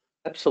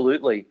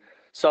 Absolutely.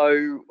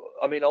 So,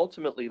 I mean,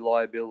 ultimately,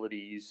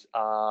 liabilities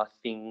are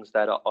things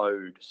that are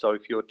owed. So,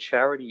 if your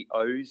charity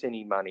owes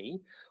any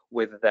money,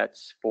 whether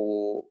that's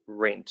for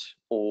rent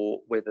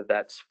or whether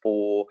that's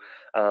for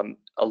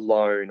a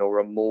loan or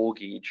a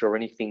mortgage or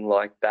anything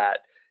like that,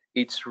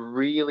 it's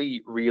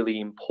really, really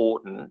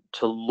important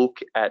to look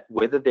at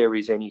whether there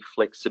is any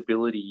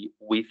flexibility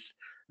with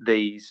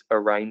these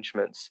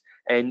arrangements.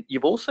 And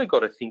you've also got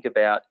to think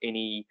about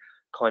any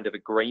kind of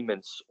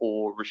agreements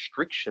or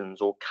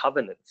restrictions or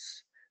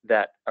covenants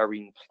that are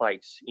in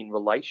place in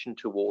relation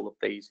to all of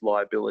these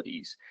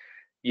liabilities.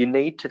 You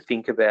need to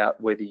think about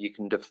whether you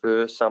can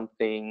defer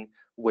something,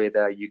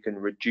 whether you can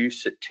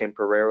reduce it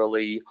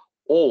temporarily,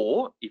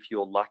 or if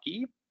you're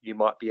lucky, you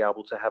might be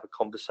able to have a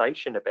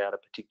conversation about a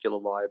particular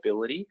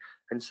liability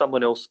and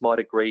someone else might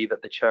agree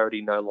that the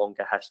charity no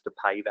longer has to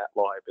pay that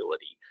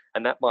liability.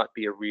 And that might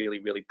be a really,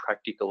 really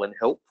practical and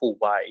helpful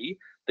way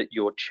that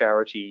your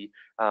charity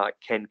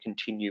can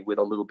continue with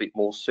a little bit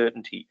more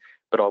certainty.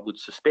 But I would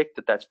suspect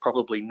that that's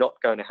probably not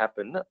going to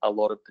happen a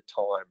lot of the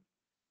time.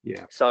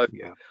 Yeah. So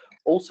Yeah.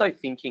 also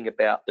thinking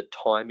about the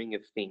timing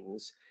of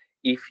things,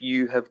 if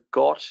you have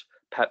got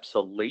perhaps a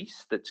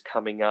lease that's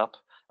coming up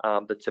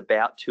that's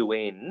about to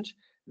end,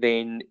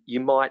 then you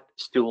might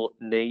still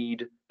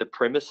need the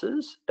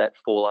premises that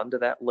fall under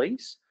that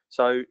lease.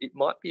 So it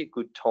might be a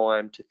good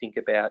time to think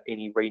about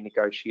any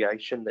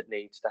renegotiation that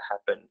needs to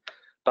happen.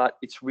 But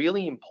it's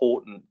really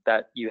important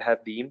that you have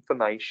the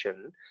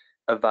information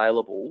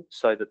available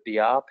so that the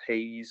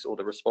RPs or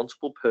the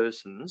responsible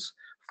persons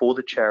for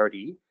the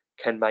charity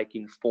can make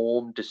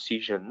informed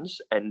decisions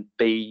and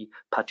be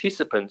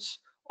participants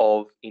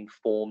of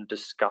informed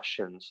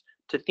discussions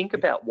to think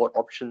about what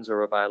options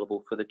are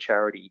available for the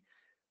charity.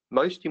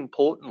 Most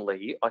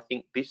importantly, I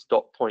think this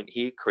dot point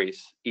here,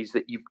 Chris, is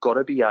that you've got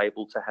to be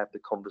able to have the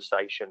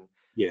conversation.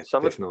 Yeah,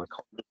 Some definitely. of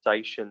the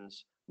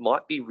conversations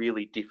might be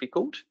really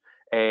difficult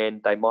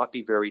and they might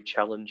be very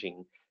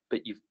challenging,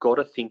 but you've got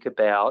to think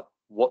about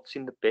what's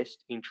in the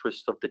best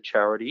interest of the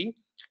charity,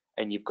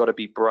 and you've got to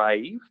be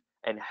brave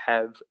and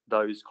have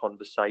those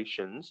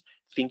conversations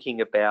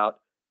thinking about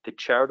the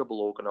charitable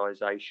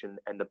organisation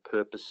and the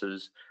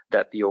purposes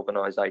that the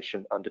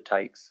organisation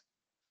undertakes.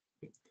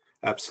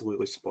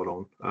 Absolutely spot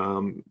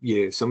on.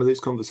 Yeah, some of these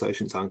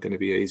conversations aren't going to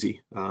be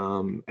easy,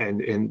 and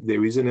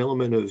there is an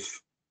element of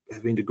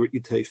having to grit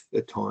your teeth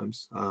at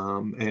times,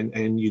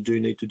 and you do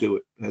need to do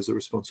it as a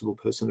responsible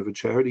person of a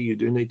charity. You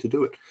do need to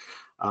do it.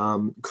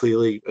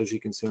 Clearly, as you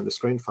can see on the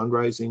screen,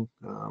 fundraising.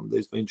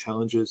 There's been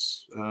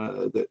challenges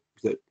that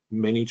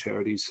many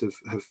charities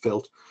have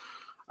felt.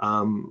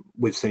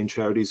 We've seen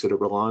charities that are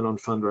relying on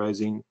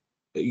fundraising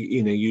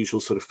in a usual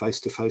sort of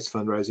face-to-face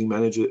fundraising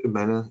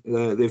manner.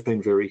 They've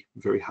been very,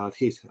 very hard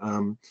hit.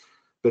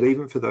 But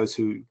even for those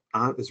who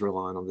aren't as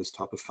reliant on this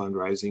type of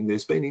fundraising,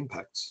 there's been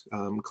impacts.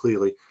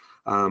 Clearly,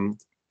 you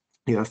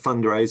know,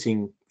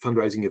 fundraising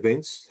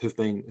events have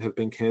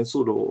been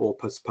cancelled or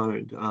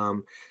postponed.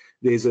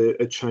 There's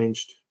a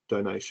changed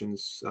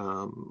donations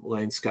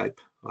landscape,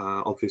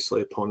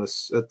 obviously upon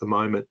us at the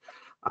moment.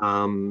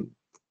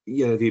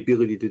 You know, the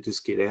ability to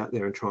just get out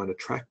there and try and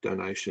attract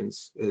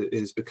donations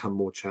has become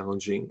more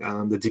challenging.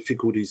 The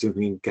difficulties of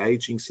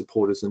engaging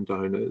supporters and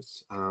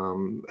donors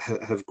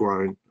have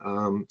grown.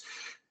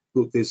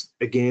 Look,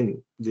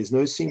 there's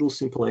no single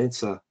simple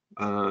answer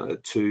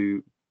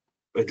to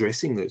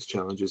addressing those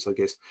challenges, I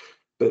guess.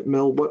 But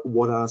Mel,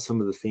 what are some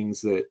of the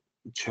things that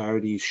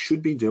charities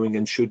should be doing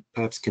and should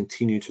perhaps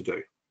continue to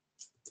do?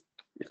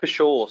 For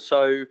sure.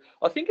 So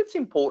I think it's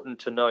important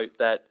to note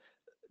that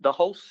the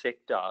whole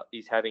sector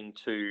is having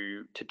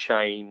to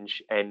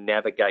change and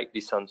navigate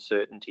this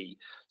uncertainty.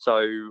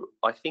 So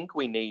I think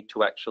we need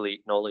to actually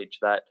acknowledge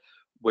that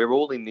we're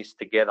all in this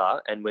together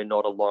and we're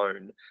not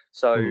alone.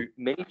 So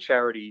many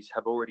charities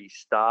have already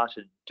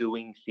started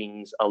doing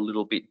things a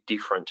little bit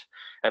different.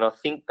 And I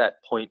think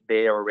that point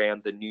there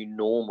around the new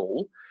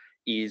normal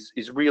is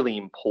really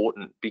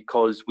important,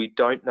 because we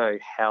don't know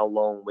how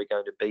long we're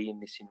going to be in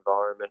this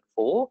environment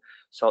for.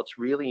 So it's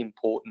really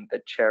important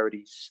that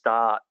charities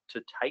start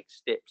to take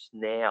steps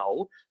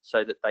now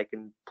so that they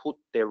can put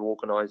their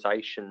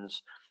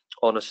organisations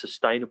on a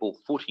sustainable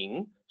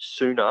footing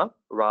sooner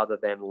rather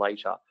than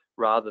later,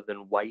 rather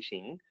than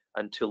waiting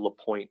until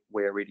the point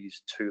where it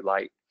is too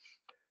late.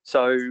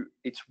 So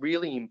it's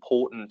really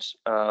important,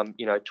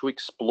 you know, to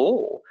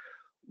explore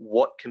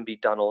what can be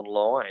done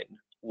online,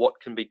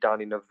 what can be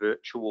done in a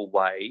virtual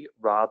way,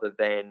 rather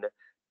than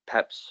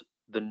perhaps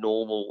the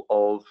normal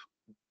of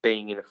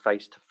being in a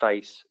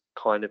face-to-face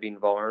kind of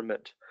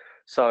environment.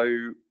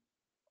 So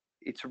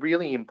it's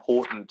really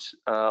important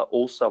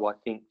also, I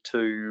think,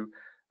 to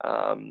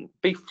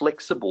be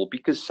flexible,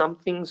 because some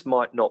things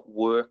might not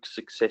work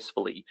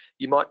successfully.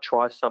 You might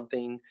try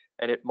something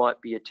and it might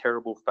be a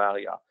terrible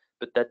failure,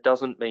 but that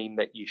doesn't mean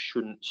that you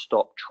shouldn't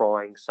stop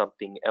trying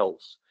something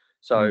else.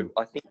 So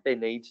I think there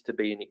needs to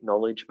be an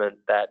acknowledgement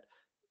that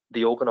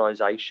the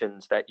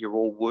organisations that you're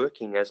all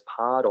working as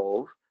part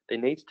of, there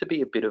needs to be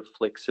a bit of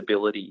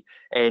flexibility.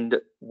 And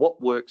what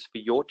works for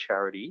your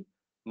charity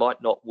might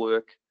not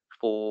work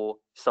for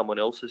someone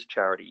else's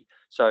charity.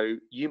 So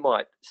you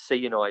might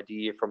see an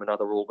idea from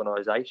another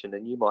organisation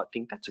and you might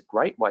think that's a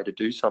great way to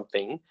do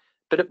something,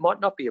 but it might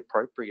not be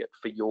appropriate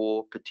for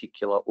your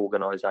particular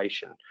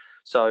organisation.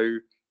 So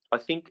I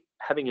think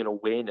having an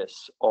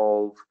awareness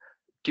of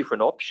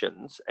different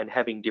options and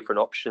having different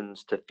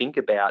options to think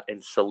about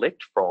and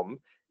select from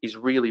is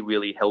really,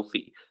 really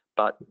healthy.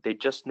 But there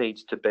just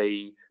needs to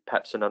be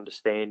perhaps an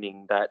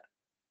understanding that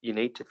you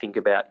need to think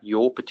about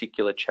your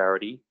particular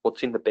charity,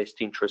 what's in the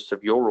best interests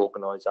of your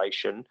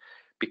organisation,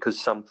 because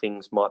some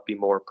things might be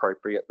more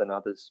appropriate than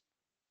others.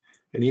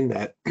 And in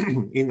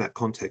that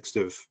context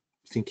of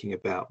thinking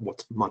about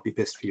what might be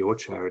best for your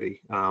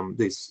charity,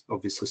 there's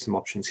obviously some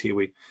options here.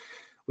 We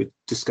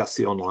discussed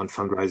the online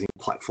fundraising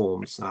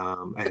platforms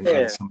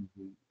and some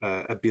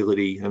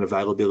ability and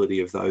availability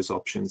of those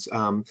options.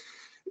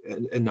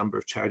 A number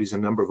of charities, a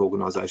number of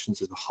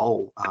organisations as a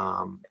whole,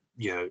 are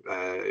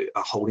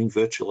holding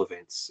virtual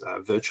events,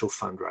 virtual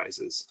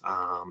fundraisers.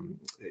 I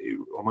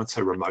won't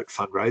say remote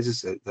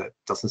fundraisers, that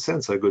doesn't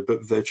sound so good,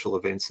 but virtual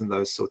events and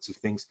those sorts of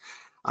things.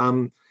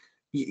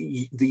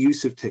 The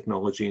use of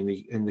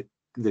technology and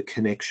the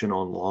connection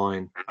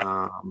online,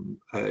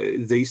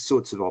 these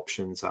sorts of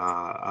options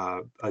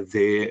are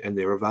there and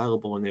they're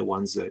available, and they're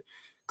ones that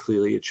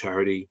clearly a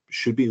charity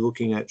should be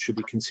looking at, should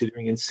be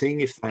considering and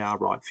seeing if they are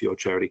right for your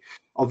charity.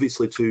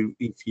 Obviously, too,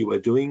 if you are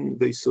doing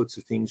these sorts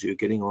of things, you're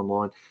getting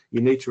online,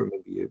 you need to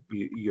remember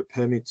your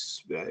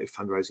permits,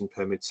 fundraising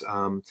permits,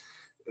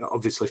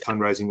 obviously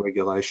fundraising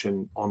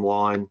regulation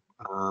online.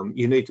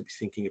 You need to be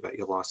thinking about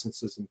your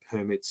licenses and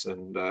permits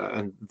and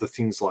the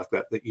things like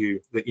that that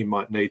you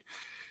might need.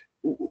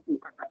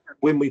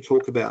 When we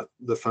talk about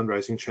the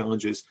fundraising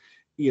challenges,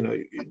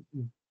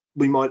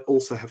 we might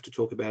also have to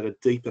talk about a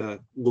deeper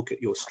look at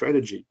your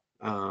strategy.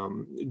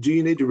 Do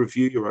you need to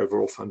review your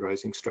overall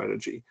fundraising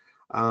strategy?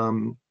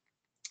 Do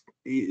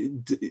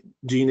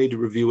you need to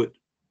review it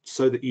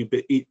so that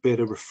it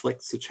better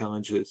reflects the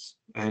challenges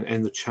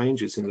and the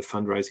changes in the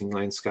fundraising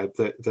landscape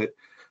that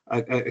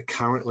are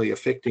currently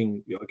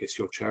affecting, I guess,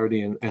 your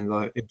charity and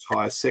the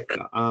entire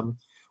sector?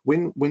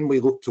 When we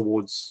look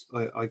towards,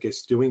 I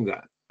guess, doing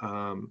that,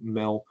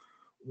 Mel,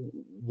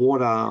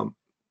 what are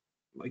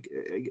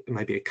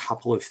maybe a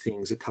couple of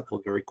things, a couple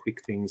of very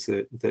quick things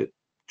that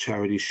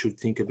charities should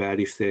think about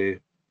if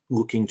they're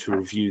looking to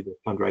review the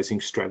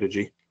fundraising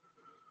strategy?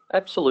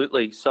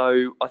 Absolutely.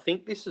 So I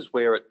think this is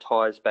where it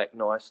ties back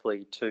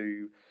nicely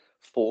to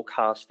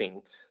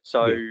forecasting.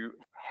 So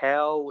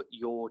how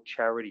your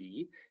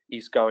charity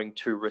is going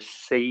to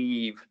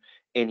receive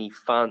any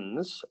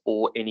funds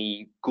or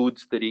any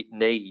goods that it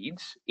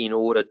needs in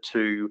order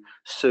to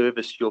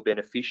service your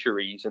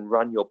beneficiaries and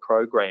run your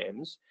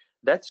programs,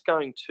 that's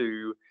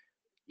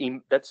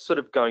sort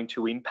of going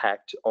to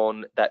impact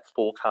on that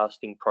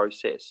forecasting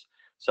process.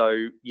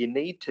 So you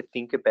need to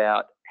think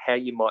about how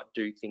you might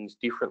do things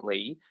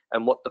differently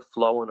and what the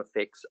flow and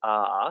effects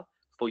are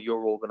for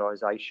your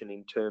organisation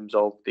in terms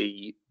of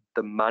the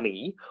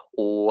money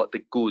or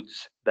the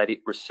goods that it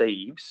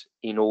receives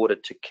in order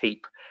to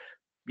keep,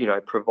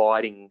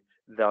 providing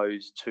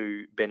those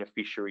to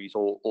beneficiaries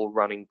or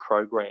running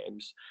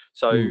programs.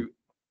 So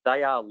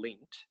they are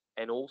linked,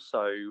 and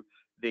also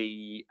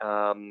the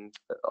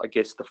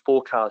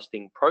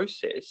forecasting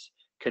process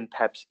can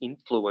perhaps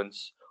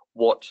influence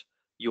what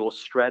your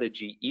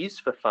strategy is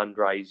for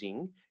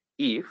fundraising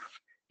if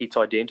it's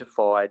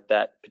identified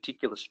that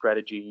particular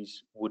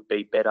strategies would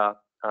be better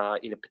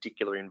in a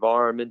particular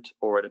environment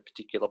or at a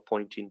particular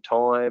point in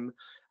time.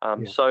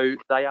 So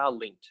they are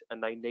linked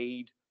and they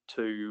need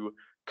to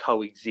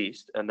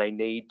coexist and they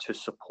need to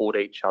support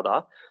each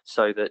other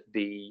so that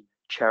the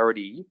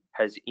charity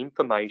has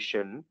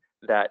information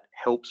that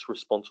helps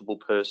responsible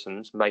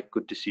persons make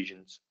good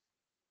decisions.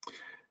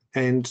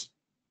 And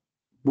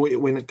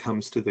when it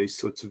comes to these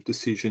sorts of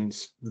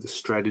decisions, the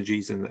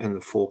strategies and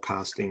the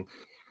forecasting,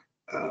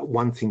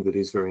 one thing that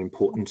is very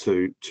important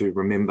to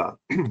remember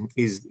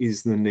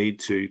is the need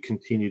to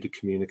continue to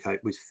communicate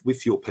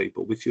with your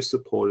people, with your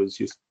supporters,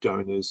 your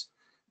donors,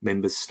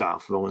 members,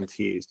 staff,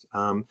 volunteers.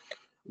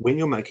 When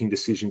you're making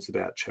decisions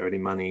about charity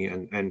money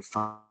and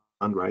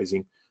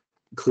fundraising,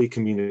 clear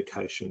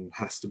communication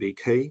has to be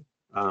key.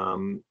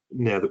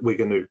 Now that we're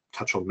going to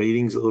touch on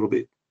meetings a little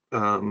bit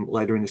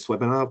later in this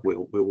webinar,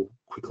 we'll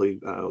quickly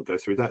go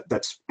through that.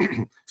 That's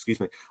excuse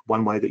me,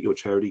 one way that your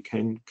charity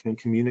can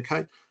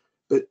communicate.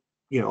 But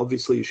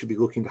obviously you should be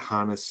looking to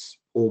harness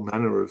all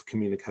manner of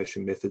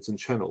communication methods and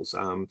channels.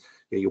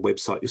 Your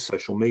website, your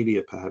social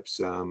media, perhaps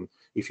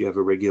if you have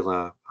a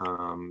regular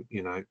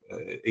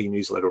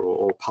e-newsletter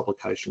or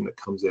publication that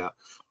comes out.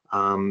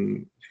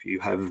 If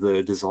you have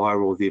the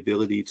desire or the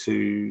ability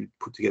to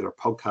put together a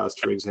podcast,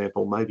 for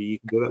example, maybe you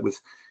can do that with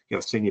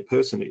a senior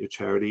person at your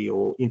charity,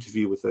 or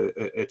interview with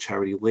a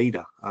charity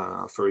leader,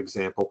 for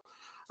example.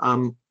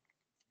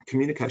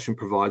 Communication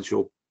provides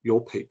your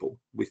people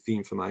with the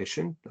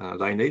information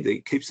they need.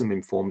 It keeps them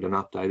informed and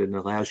updated and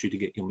allows you to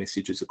get your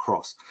messages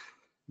across.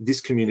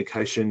 This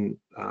communication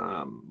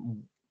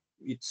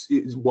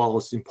while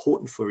it's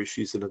important for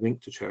issues that are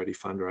linked to charity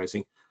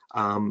fundraising,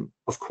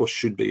 of course,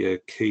 should be a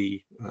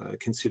key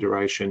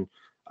consideration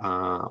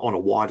on a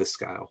wider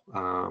scale,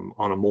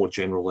 on a more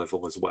general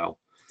level as well.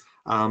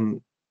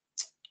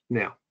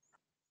 Now,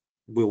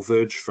 we'll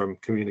verge from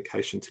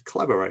communication to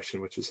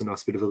collaboration, which is a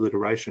nice bit of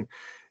alliteration.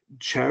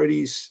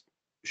 Charities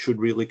should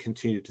really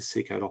continue to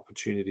seek out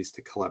opportunities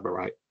to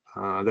collaborate.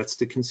 That's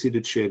to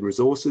consider shared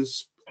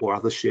resources or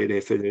other shared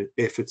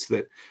efforts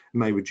that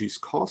may reduce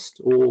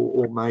cost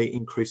or may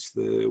increase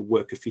the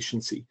work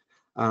efficiency.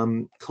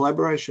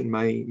 Collaboration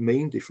may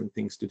mean different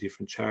things to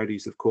different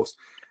charities, of course,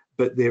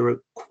 but there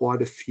are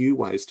quite a few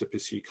ways to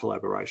pursue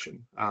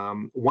collaboration.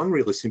 One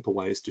really simple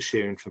way is to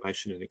share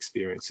information and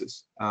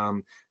experiences.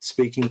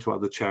 Speaking to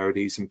other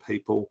charities and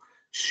people,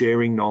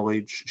 sharing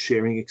knowledge,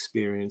 sharing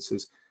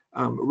experiences,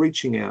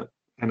 reaching out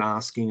and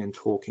asking and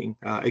talking.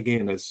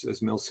 Again,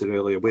 as Mel said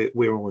earlier,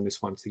 we're all in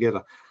this one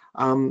together.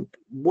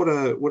 What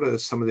are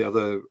some of the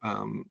other,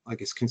 I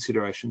guess,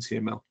 considerations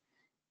here, Mel?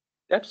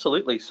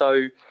 Absolutely.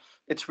 So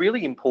it's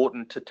really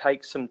important to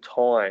take some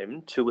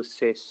time to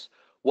assess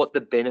what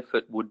the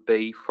benefit would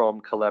be from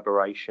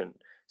collaboration.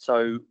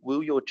 So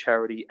will your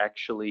charity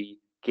actually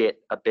get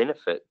a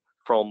benefit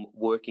from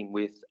working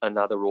with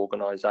another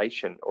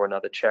organisation or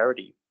another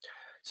charity?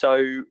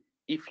 So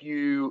if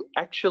you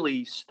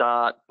actually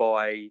start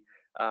by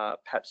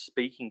perhaps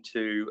speaking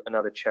to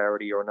another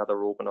charity or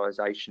another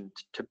organisation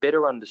to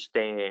better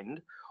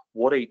understand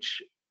what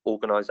each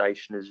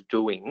organisation is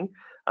doing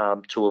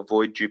to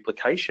avoid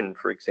duplication,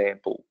 for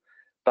example,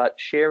 but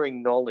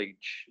sharing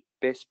knowledge,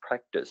 best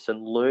practice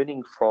and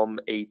learning from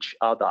each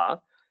other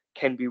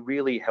can be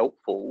really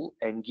helpful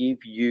and give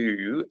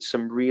you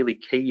some really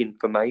key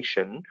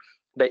information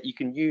that you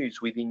can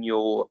use within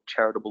your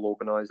charitable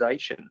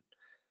organisation.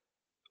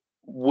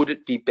 Would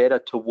it be better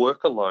to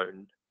work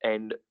alone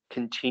and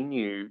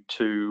continue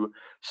to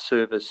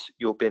service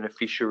your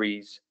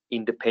beneficiaries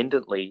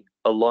independently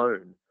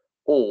alone?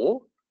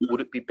 Or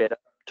would it be better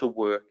to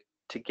work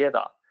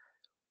together?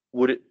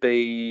 Would it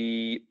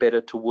be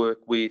better to work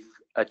with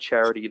a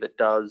charity that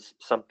does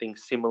something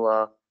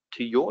similar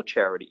to your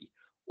charity?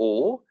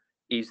 Or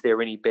is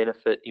there any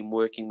benefit in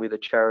working with a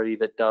charity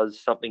that does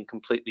something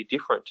completely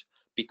different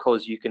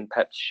because you can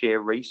perhaps share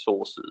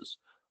resources,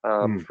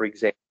 for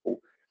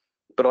example?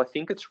 But I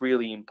think it's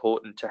really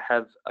important to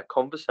have a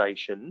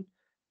conversation,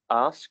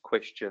 ask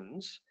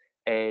questions,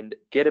 and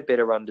get a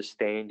better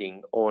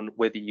understanding on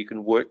whether you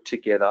can work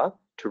together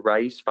to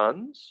raise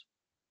funds,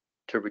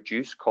 to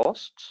reduce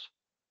costs,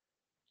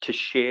 to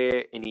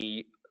share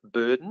any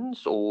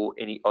burdens or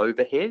any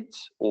overheads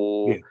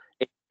or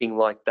anything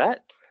like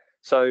that.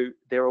 So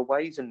there are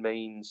ways and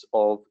means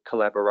of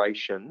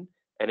collaboration,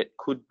 and it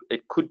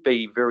could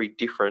be very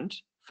different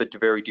for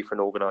very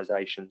different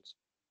organisations.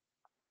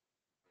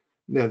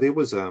 Now, there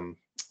was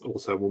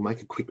also, we'll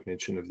make a quick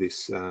mention of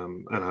this,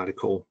 an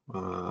article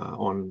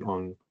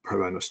on Pro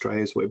Bono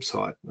Australia's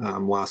website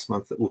last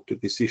month that looked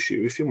at this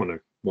issue. If you want to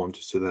wander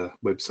to the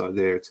website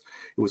there, it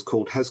was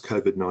called "Has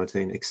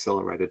COVID-19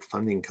 Accelerated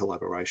Funding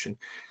Collaboration?"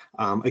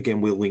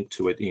 Again, we'll link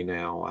to it in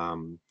our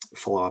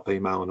follow-up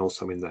email and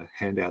also in the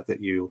handout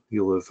that you'll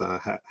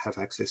have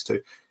access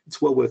to.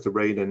 It's well worth a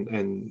read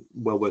and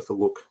well worth a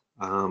look.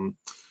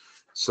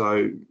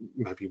 So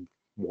maybe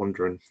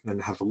wander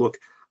and have a look.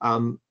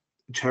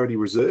 Charity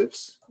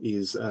reserves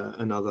is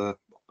another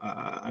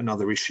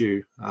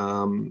issue,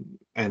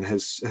 and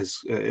has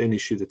an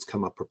issue that's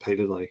come up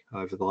repeatedly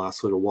over the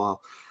last little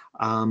while.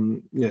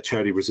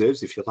 Charity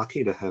reserves, if you're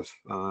lucky enough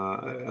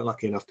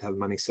to have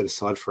money set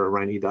aside for a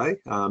rainy day,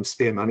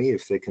 spare money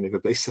if there can ever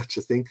be such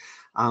a thing,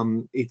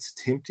 it's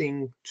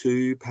tempting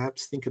to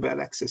perhaps think about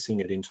accessing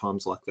it in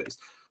times like these.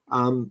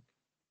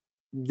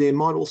 There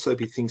might also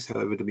be things,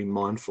 however, to be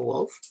mindful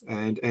of.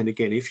 And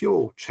again, if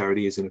your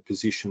charity is in a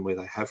position where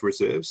they have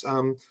reserves,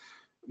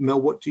 Mel,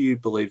 what do you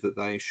believe that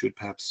they should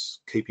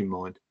perhaps keep in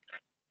mind?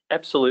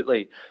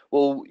 Absolutely.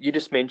 Well, you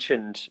just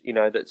mentioned,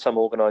 that some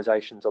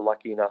organisations are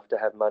lucky enough to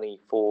have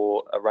money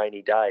for a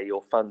rainy day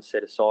or funds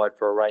set aside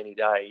for a rainy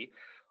day.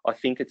 I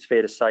think it's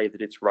fair to say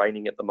that it's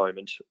raining at the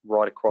moment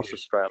right across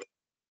Australia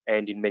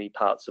and in many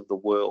parts of the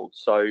world.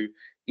 So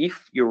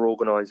if your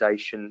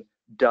organisation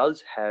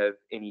does have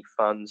any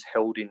funds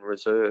held in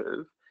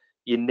reserve,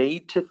 you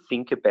need to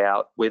think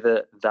about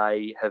whether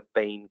they have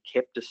been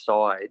kept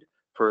aside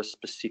for a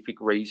specific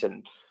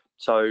reason.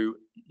 So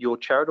your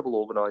charitable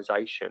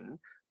organisation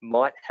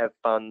might have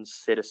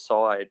funds set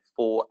aside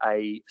for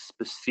a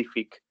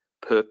specific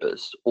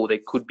purpose, or there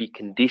could be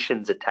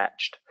conditions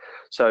attached.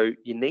 So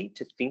you need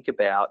to think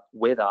about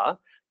whether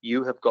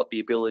you have got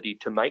the ability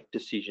to make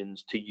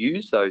decisions to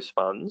use those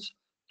funds,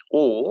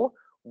 or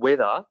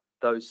whether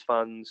those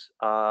funds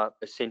are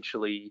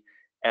essentially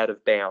out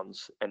of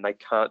bounds and they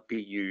can't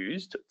be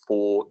used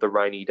for the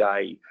rainy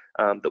day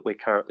that we're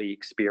currently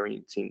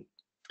experiencing.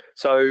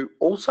 So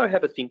also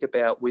have a think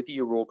about whether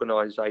your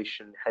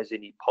organisation has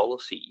any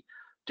policy.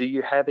 Do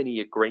you have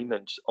any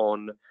agreement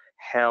on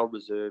how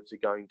reserves are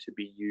going to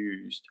be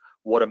used?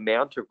 What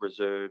amount of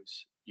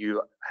reserves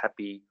you're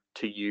happy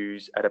to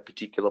use at a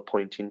particular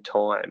point in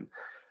time.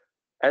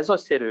 As I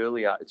said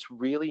earlier, it's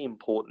really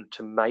important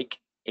to make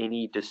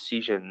any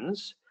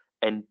decisions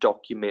and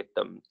document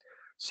them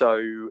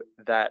so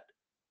that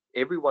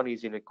everyone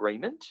is in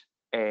agreement,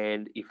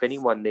 and if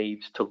anyone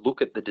needs to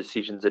look at the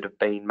decisions that have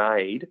been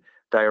made,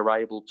 they are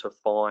able to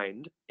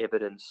find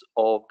evidence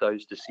of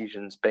those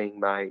decisions being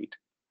made.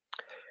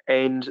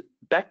 And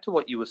back to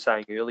what you were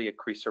saying earlier,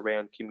 Chris,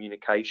 around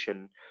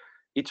communication,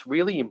 it's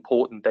really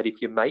important that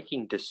if you're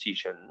making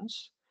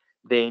decisions,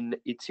 then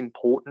it's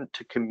important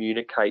to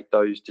communicate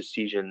those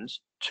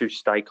decisions to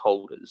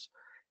stakeholders,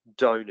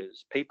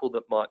 donors, people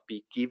that might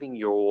be giving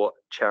your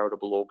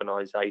charitable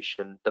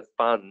organisation the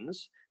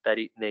funds that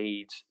it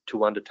needs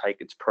to undertake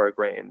its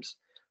programs.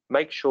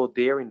 Make sure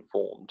they're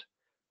informed.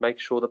 Make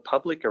sure the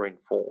public are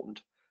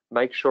informed.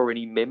 Make sure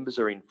any members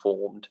are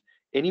informed.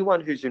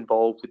 Anyone who's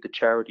involved with the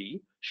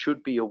charity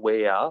should be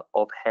aware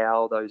of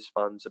how those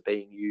funds are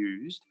being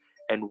used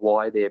and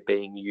why they're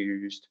being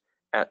used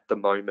at the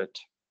moment.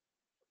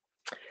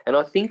 And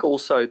I think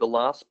also the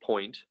last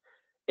point,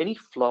 any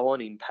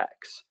flow-on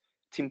impacts.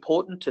 It's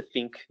important to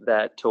think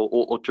that,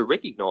 or to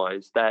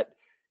recognise that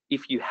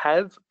if you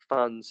have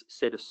funds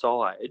set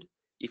aside,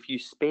 if you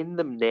spend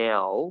them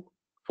now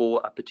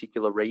for a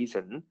particular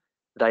reason,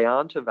 they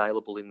aren't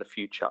available in the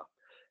future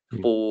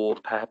for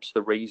perhaps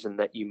the reason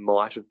that you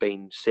might have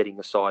been setting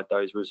aside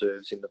those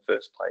reserves in the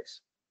first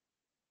place.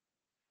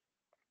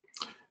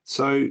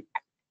 So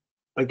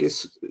I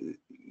guess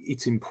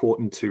it's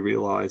important to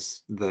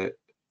realise that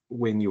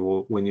when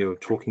you're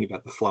talking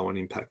about the flow-on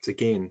impacts,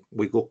 again,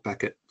 we look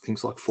back at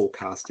things like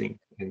forecasting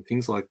and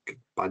things like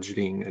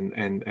budgeting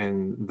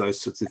and those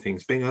sorts of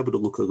things, being able to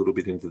look a little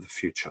bit into the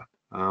future.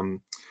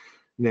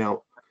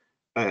 Now,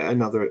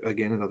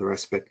 another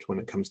aspect when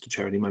it comes to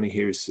charity money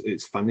here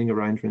is funding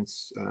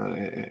arrangements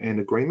and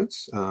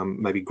agreements,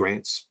 maybe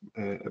grants,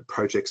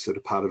 projects that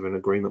are part of an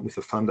agreement with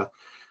a funder.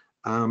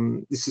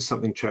 This is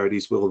something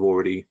charities will have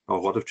already, a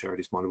lot of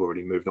charities might have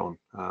already moved on,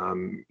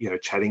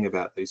 chatting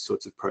about these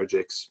sorts of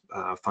projects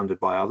funded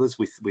by others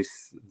with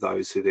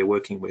those who they're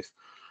working with.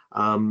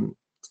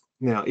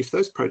 Now, if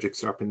those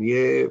projects are up in the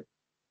air,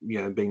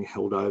 being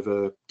held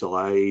over,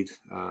 delayed,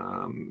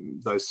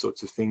 those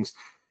sorts of things,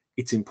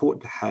 it's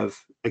important to have,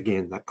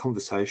 again, that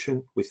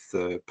conversation with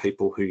the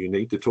people who you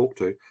need to talk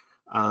to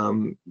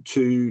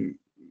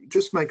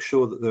just make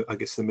sure that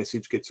the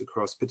message gets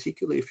across,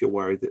 particularly if you're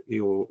worried that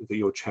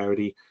your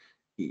charity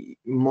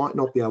might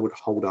not be able to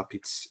hold up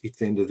its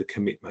end of the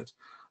commitment.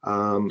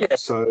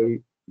 So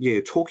yeah,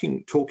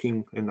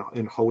 talking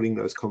and holding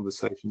those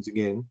conversations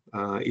again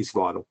is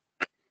vital.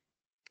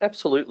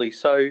 Absolutely.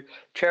 So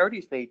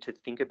charities need to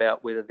think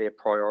about whether their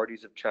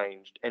priorities have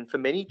changed. And for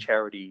many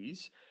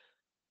charities,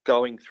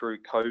 going through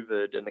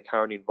COVID and the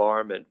current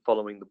environment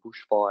following the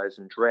bushfires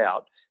and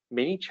drought,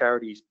 many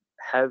charities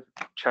have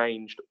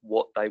changed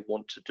what they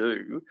want to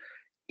do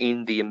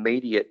in the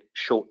immediate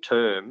short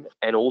term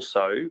and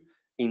also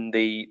in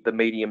the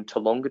medium to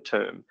longer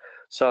term.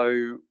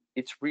 So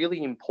it's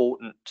really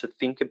important to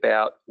think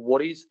about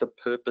what is the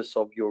purpose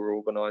of your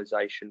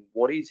organisation,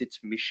 what is its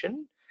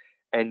mission,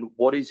 and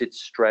what is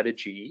its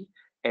strategy,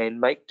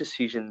 and make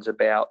decisions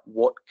about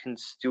what can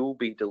still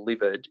be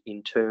delivered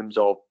in terms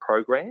of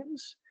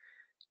programs.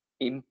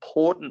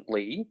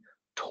 Importantly,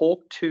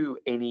 talk to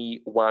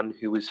anyone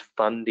who is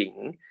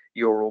funding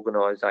your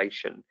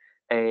organisation,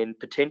 and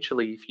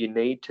potentially if you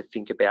need to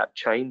think about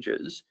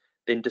changes,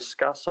 then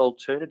discuss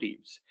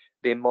alternatives.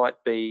 There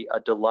might be a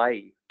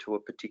delay to a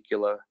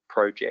particular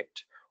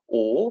project,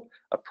 or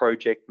a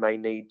project may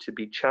need to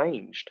be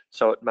changed,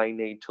 so it may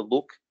need to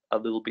look a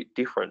little bit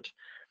different.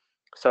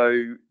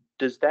 So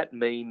does that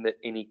mean that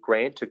any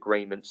grant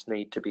agreements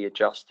need to be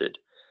adjusted?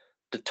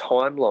 The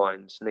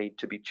timelines need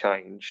to be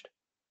changed?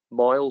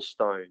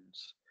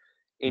 Milestones?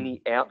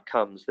 Any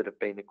outcomes that have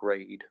been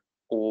agreed,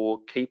 or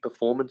key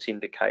performance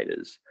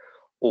indicators,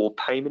 or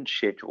payment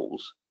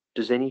schedules?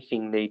 Does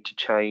anything need to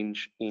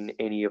change in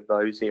any of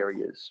those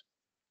areas?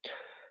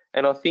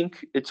 And I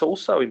think it's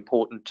also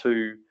important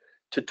to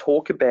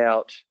talk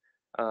about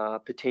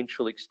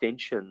potential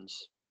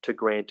extensions to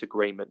grant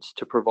agreements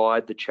to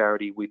provide the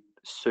charity with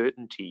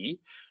certainty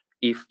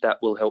if that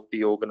will help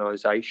the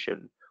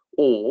organisation,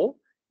 or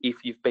if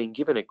you've been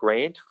given a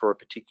grant for a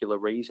particular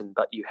reason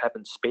but you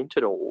haven't spent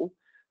it all,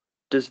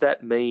 does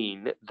that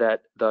mean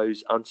that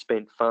those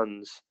unspent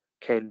funds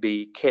can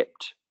be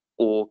kept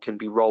or can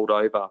be rolled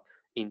over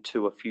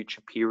into a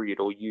future period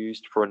or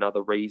used for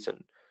another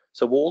reason?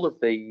 So all of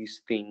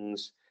these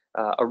things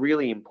are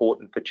really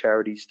important for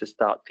charities to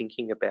start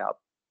thinking about.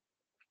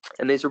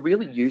 And there's a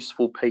really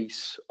useful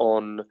piece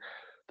on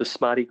the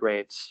Smarty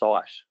Grants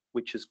site,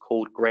 which is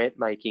called Grant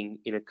Making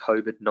in a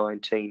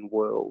COVID-19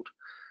 World.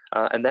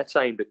 And that's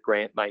aimed at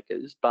grant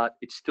makers, but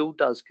it still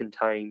does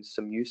contain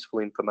some useful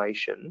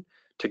information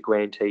to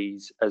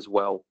grantees as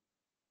well.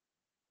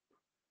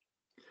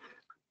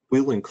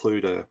 We'll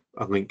include a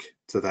link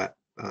to that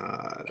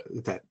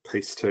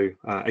piece too,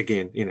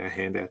 again in our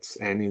handouts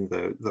and in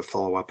the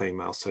follow-up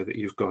email, so that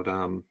you've got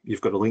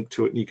a link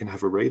to it and you can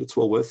have a read. It's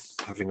well worth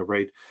having a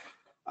read.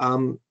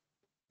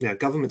 Now,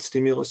 government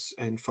stimulus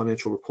and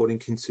financial reporting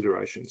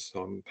considerations.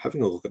 So I'm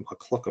having a look at my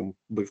clock, and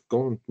we've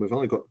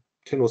only got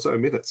 10 or so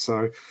minutes.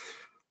 So,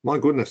 my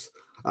goodness,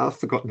 I've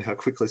forgotten how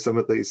quickly some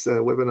of these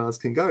webinars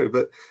can go.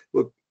 But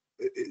look,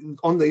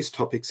 on these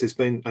topics, there's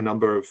been a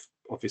number of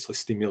obviously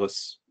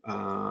stimulus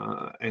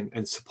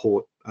and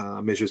support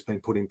measures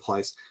being put in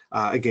place.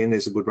 Again,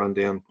 there's a good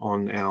rundown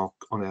on our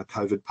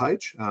COVID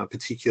page,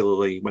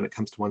 particularly when it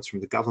comes to ones from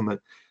the government.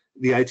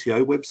 The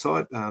ATO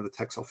website, the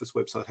tax office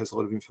website, has a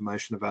lot of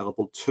information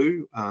available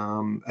too,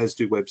 as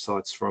do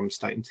websites from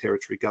state and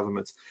territory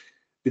governments.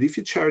 But if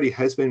your charity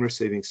has been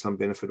receiving some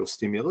benefit or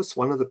stimulus,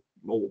 one of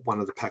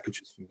the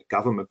packages from the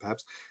government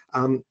perhaps,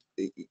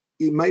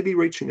 it may be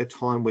reaching a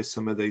time where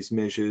some of these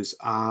measures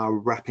are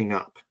wrapping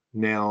up.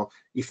 Now,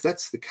 if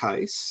that's the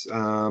case,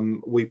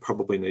 we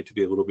probably need to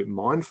be a little bit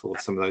mindful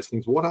of some of those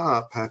things. What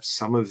are perhaps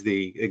some of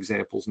the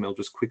examples, Mel,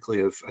 just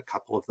quickly, of a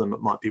couple of them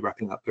that might be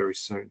wrapping up very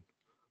soon?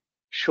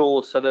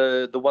 Sure. So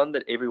the one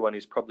that everyone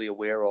is probably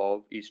aware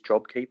of is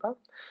JobKeeper.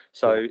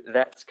 So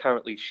that's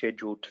currently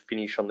scheduled to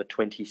finish on the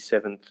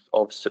 27th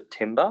of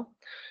September.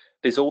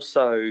 There's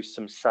also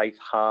some safe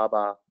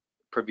harbour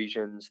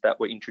provisions that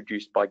were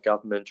introduced by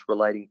government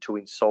relating to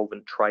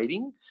insolvent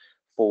trading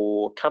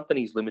for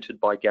companies limited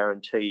by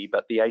guarantee,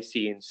 but the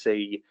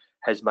ACNC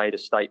has made a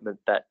statement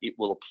that it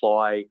will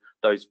apply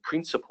those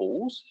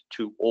principles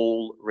to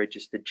all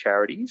registered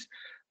charities.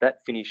 That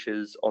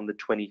finishes on the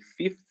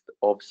 25th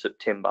of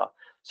September.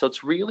 So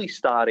it's really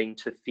starting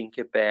to think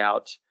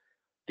about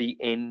the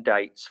end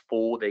dates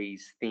for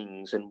these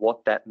things and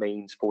what that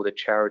means for the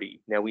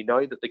charity. Now, we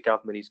know that the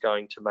government is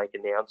going to make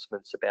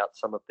announcements about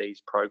some of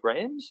these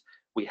programs.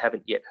 We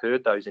haven't yet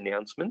heard those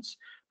announcements,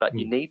 but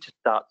you need to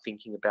start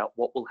thinking about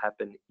what will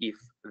happen if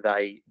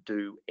they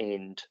do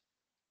end.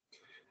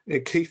 A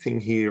key thing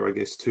here, I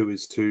guess, too,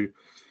 is to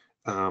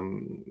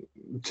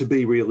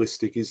be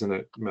realistic, isn't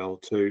it, Mel?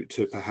 To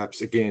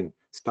perhaps, again,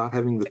 start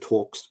having the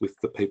talks with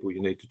the people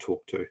you need to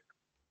talk to.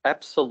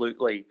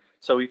 Absolutely.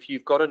 So if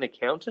you've got an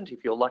accountant,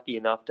 if you're lucky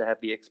enough to have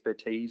the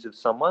expertise of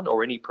someone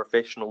or any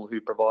professional who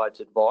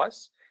provides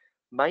advice,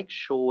 make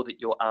sure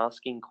that you're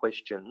asking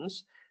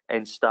questions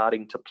and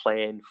starting to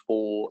plan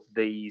for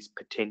these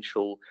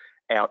potential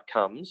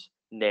outcomes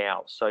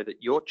now, so that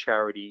your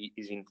charity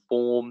is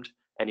informed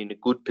and in a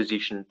good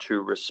position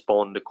to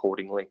respond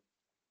accordingly.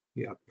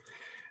 Yeah.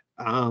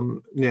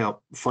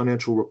 Now,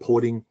 financial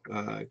reporting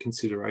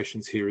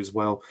considerations here as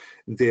well.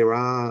 There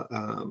are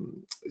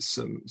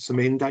some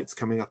end dates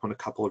coming up on a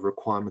couple of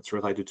requirements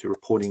related to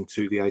reporting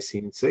to the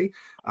ACNC.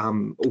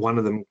 One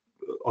of them,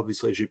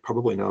 obviously, as you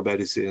probably know about,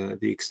 is the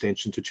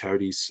extension to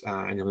charities'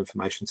 annual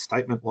information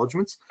statement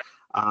lodgements.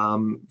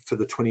 For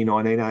the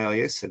 2019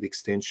 AIS, that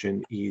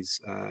extension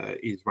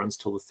runs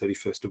till the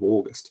 31st of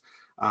August.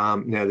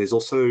 Now, there's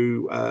also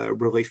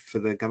relief for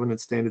the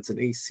governance standards and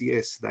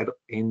ECS that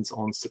ends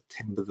on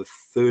September the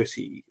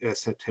 30th.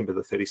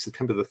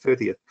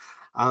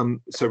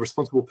 So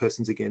responsible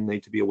persons, again,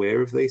 need to be aware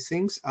of these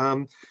things.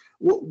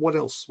 What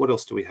else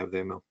do we have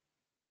there, Mel?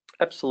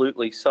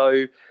 Absolutely.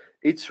 So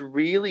it's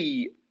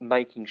really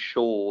making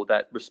sure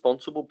that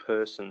responsible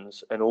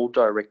persons and all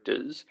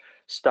directors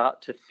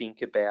start to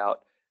think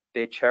about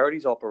their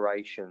charity's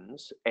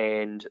operations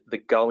and the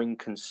going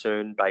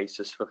concern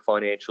basis for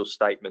financial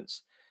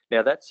statements.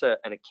 Now, that's an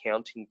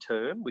accounting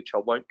term, which I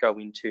won't go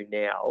into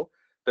now,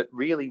 but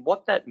really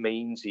what that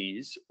means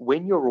is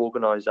when your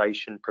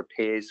organisation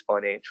prepares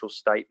financial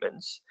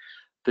statements,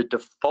 the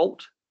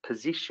default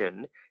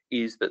position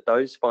is that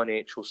those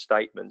financial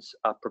statements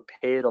are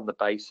prepared on the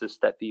basis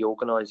that the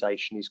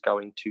organisation is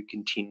going to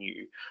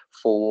continue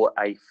for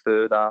a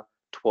further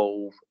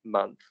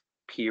 12-month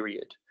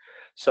period.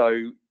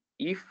 So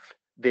if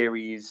there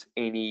is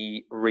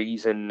any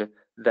reason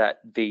that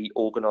the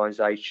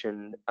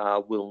organisation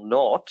will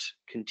not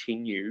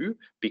continue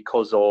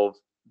because of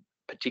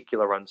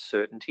particular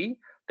uncertainty,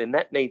 then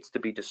that needs to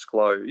be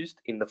disclosed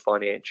in the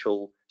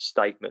financial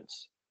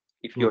statements.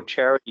 If your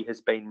charity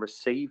has been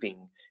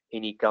receiving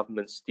any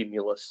government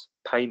stimulus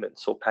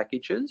payments or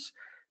packages,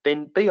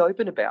 then be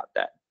open about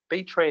that.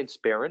 Be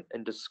transparent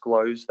and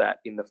disclose that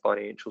in the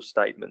financial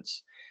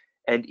statements.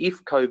 And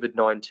if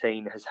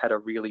COVID-19 has had a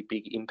really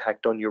big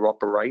impact on your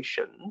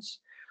operations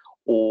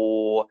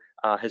or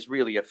has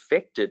really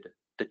affected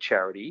the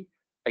charity,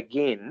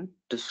 again,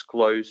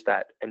 disclose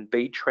that and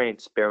be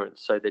transparent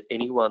so that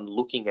anyone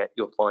looking at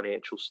your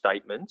financial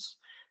statements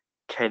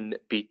can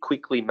be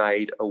quickly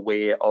made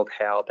aware of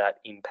how that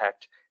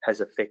impact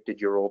has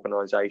affected your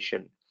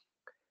organisation.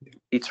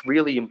 It's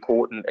really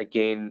important,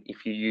 again,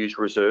 if you use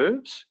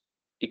reserves,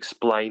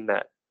 explain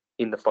that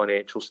in the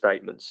financial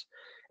statements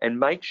and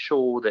make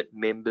sure that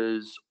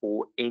members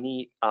or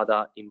any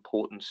other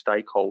important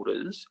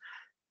stakeholders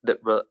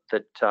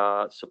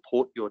that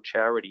support your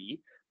charity,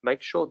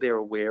 make sure they're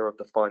aware of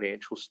the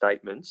financial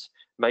statements,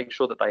 make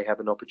sure that they have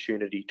an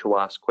opportunity to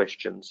ask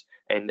questions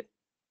and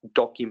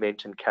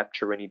document and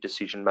capture any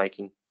decision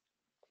making.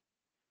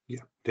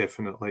 Yeah,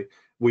 definitely.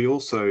 We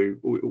also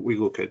we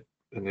look at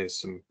and there's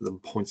some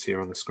points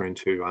here on the screen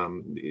too,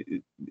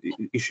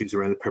 issues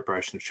around the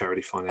preparation of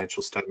charity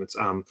financial statements.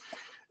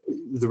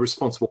 The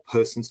responsible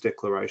persons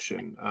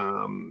declaration,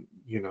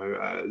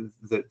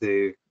 that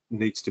there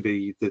needs to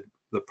be the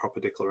proper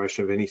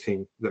declaration of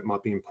anything that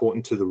might be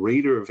important to the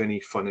reader of any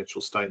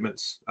financial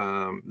statements,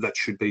 that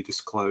should be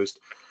disclosed.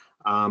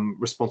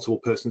 Responsible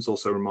persons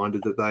also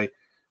reminded that they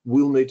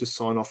will need to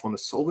sign off on a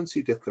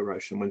solvency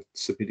declaration when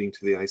submitting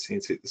to the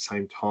ACNC at the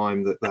same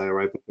time that they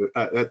are able to,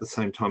 at the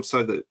same time,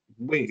 so that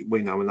we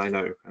know and they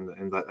know,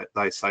 and that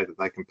they say that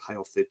they can pay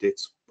off their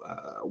debts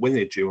when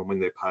they're due and when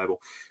they're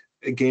payable.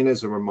 Again,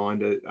 as a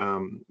reminder,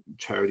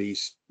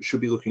 charities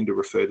should be looking to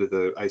refer to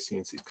the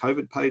ACNC's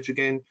COVID page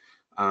again,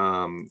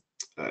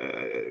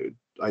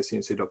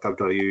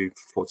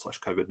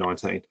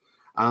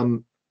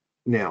 acnc.gov.au/COVID-19.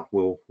 Now,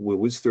 we'll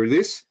whiz through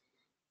this.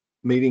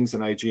 Meetings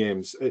and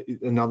AGMs,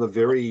 another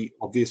very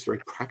obvious, very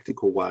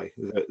practical way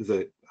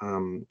that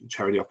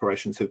charity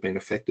operations have been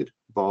affected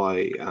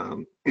by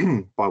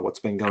by what's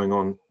been going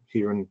on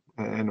here and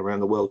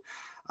around the world.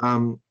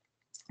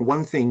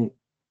 One thing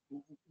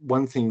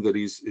that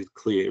is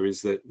clear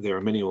is that there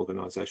are many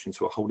organisations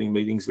who are holding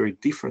meetings very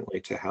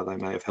differently to how they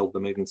may have held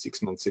them even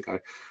 6 months ago.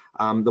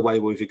 The way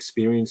we've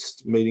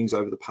experienced meetings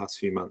over the past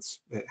few months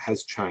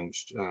has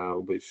changed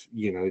with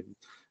the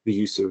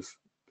use of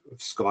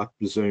Skype,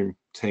 Zoom,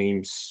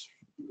 Teams,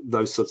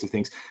 those sorts of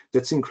things.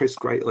 That's increased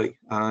greatly.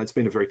 It's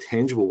been a very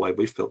tangible way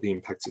we've felt the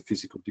impacts of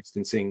physical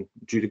distancing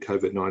due to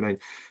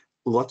COVID-19.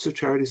 Lots of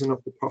charities and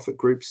not-for-profit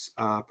groups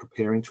are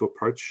preparing to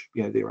approach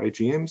their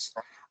AGMs,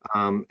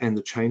 and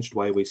the changed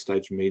way we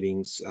stage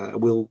meetings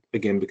will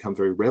again become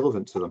very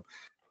relevant to them.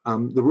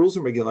 The rules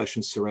and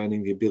regulations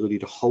surrounding the ability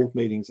to hold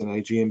meetings and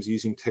AGMs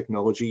using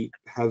technology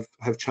have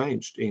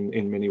changed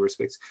in many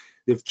respects.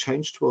 They've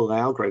changed to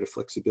allow greater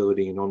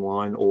flexibility in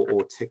online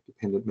or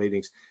tech-dependent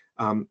meetings.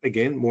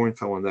 Again, more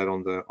info on that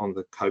on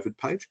the COVID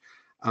page.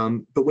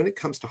 But when it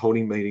comes to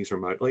holding meetings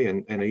remotely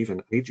and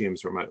even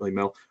AGMs remotely,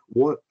 Mel,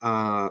 what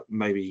are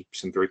maybe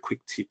some very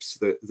quick tips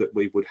that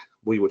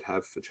we would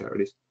have for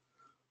charities?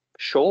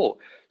 Sure.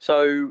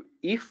 So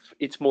if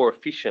it's more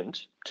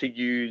efficient to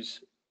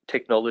use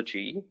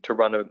technology to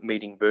run a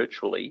meeting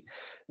virtually,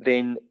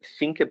 then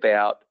think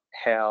about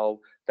how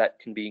that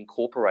can be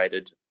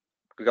incorporated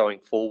going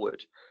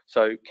forward.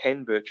 So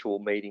can virtual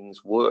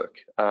meetings work?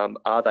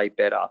 Are they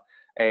better?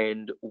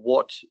 And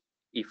what,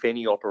 if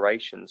any,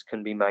 operations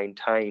can be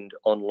maintained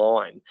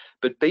online?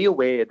 But be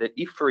aware that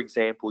if, for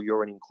example,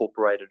 you're an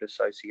incorporated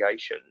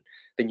association,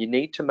 then you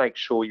need to make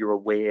sure you're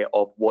aware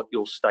of what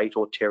your state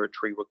or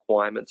territory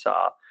requirements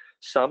are.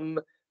 Some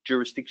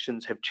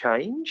jurisdictions have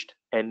changed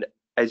and,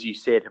 as you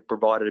said, have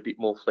provided a bit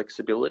more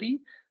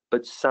flexibility,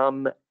 but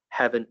some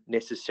haven't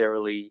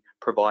necessarily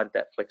provided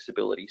that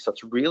flexibility. So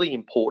it's really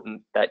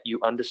important that you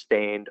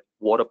understand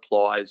what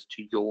applies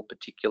to your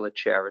particular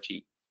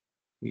charity.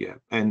 Yeah,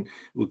 and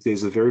look,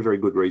 there's a very, very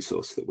good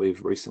resource that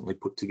we've recently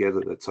put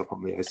together that's up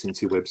on the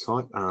ACNC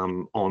website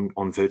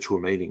on virtual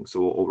meetings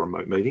or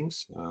remote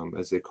meetings,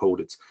 as they're called.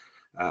 It's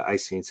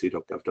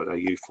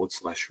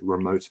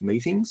acnc.gov.au/remote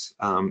meetings.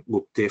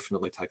 Look,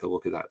 definitely take a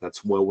look at that.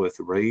 That's well worth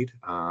a read.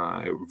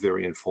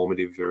 Very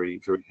informative, very,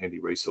 very handy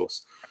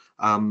resource.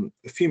 A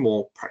few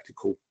more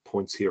practical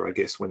points here, I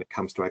guess, when it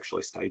comes to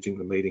actually staging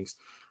the meetings.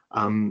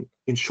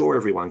 Ensure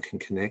everyone can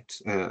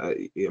connect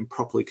and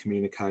properly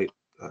communicate.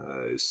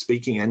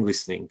 Speaking and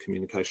listening,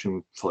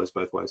 communication flows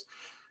both ways.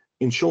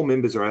 Ensure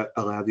members are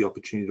allowed the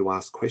opportunity to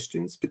ask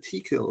questions,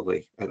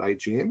 particularly at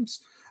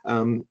AGMs.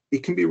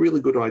 It can be a really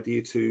good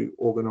idea to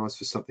organise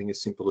for something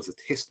as simple as a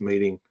test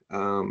meeting,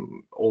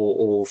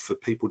 or for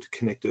people to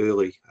connect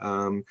early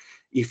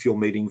if you're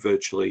meeting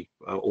virtually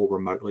or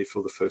remotely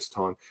for the first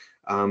time.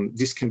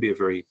 This can be a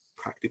very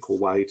practical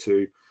way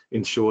to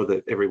ensure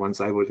that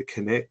everyone's able to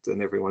connect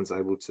and everyone's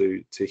able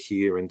to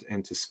hear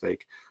and to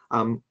speak.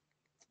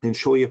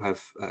 Ensure you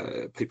have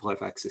people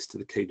have access to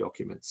the key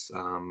documents,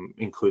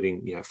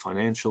 including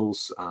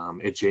financials,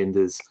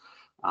 agendas,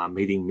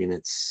 meeting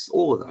minutes,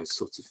 all of those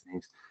sorts of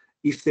things.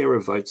 If there are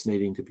votes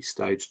needing to be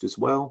staged as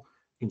well,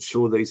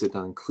 ensure these are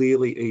done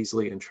clearly,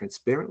 easily, and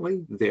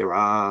transparently. There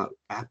are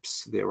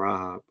apps, there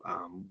are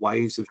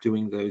ways of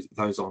doing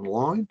those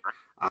online.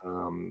 A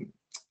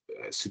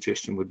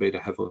suggestion would be to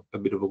have a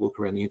bit of a look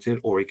around the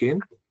internet, or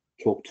again,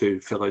 talk to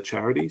fellow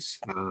charities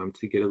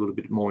to get a little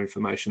bit more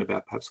information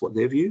about perhaps what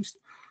they've used.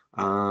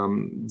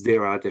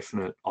 There are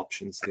definite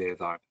options there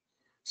though.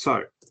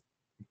 So,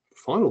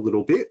 final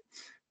little bit,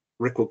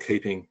 record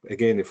keeping.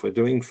 Again, if we're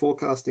doing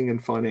forecasting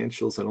and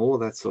financials and all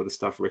of that sort of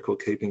stuff, record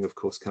keeping of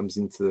course comes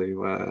into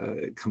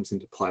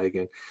play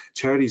again.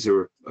 Charities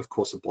are of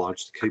course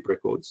obliged to keep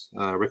records.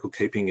 Record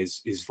keeping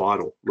is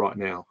vital right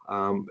now,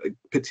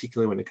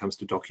 particularly when it comes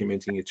to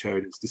documenting your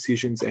charity's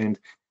decisions and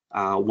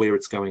where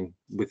it's going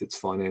with its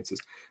finances.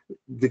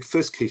 The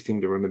first key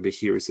thing to remember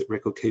here is that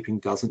record keeping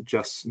doesn't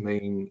just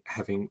mean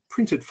having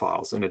printed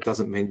files, and it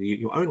doesn't mean that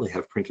you only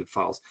have printed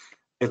files.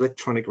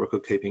 Electronic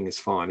record keeping is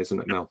fine, isn't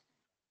it, Mel?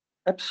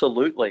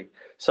 Absolutely.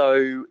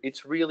 So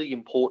it's really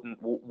important,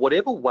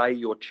 whatever way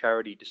your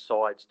charity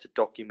decides to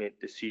document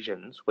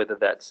decisions, whether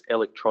that's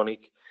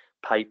electronic,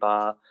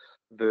 paper,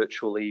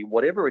 virtually,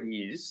 whatever it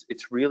is,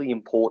 it's really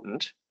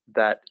important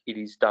that it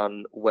is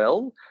done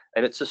well,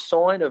 and it's a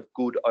sign of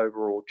good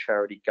overall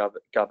charity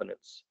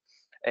governance.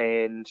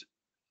 And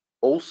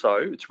also,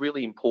 it's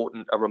really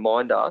important, a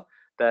reminder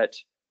that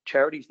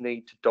charities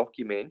need to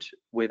document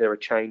where there are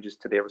changes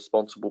to their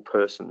responsible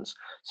persons.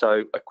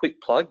 So a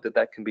quick plug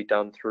that can be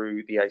done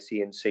through the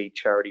ACNC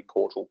charity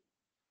portal.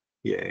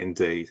 Yeah,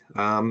 indeed.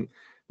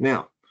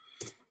 Now,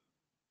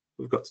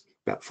 we've got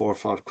about 4 or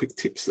 5 quick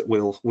tips that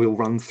we'll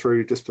run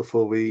through just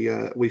before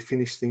we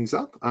finish things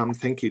up.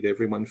 Thank you to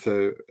everyone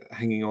for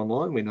hanging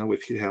online. We know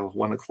we've hit our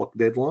 1 o'clock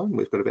deadline.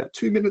 We've got about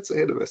 2 minutes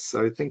ahead of us,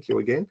 so thank you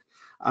again.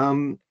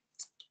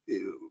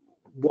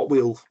 What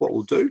we'll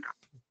do,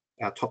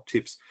 our top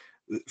tips.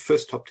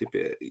 First top tip,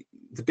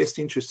 the best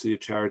interest of your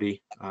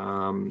charity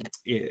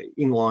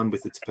in line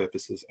with its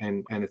purposes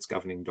and its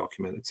governing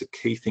document. It's a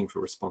key thing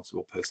for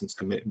responsible persons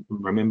to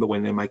remember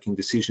when they're making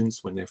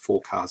decisions, when they're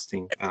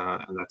forecasting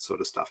and that sort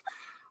of stuff.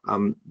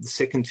 The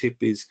second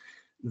tip is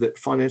that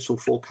financial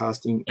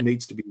forecasting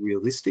needs to be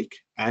realistic,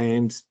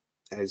 and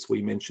as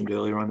we mentioned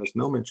earlier on, as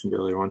Mel mentioned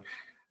earlier on,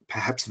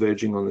 perhaps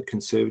verging on the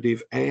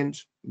conservative,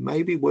 and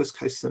maybe worst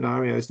case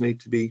scenarios need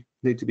to be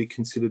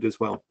considered as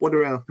well. What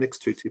are our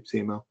next 2 tips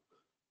here, Mel?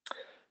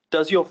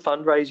 Does your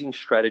fundraising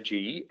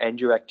strategy and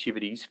your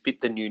activities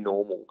fit the new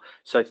normal?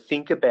 So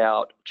think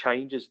about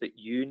changes that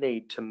you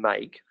need to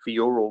make for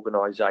your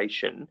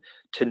organisation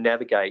to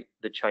navigate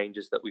the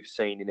changes that we've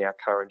seen in our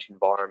current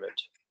environment.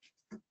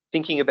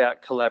 Thinking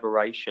about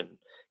collaboration,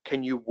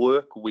 can you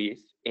work with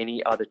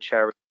any other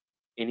charity,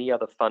 any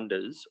other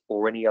funders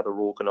or any other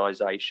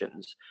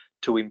organisations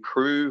to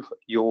improve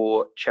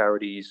your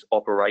charity's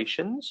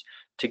operations,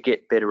 to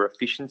get better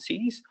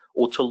efficiencies,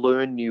 or to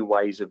learn new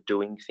ways of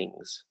doing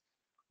things?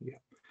 Yeah,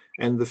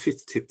 and the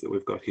 5th tip that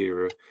we've got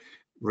here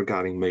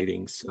regarding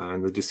meetings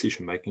and the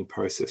decision-making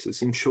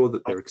processes, ensure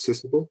that they're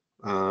accessible,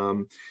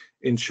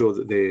 ensure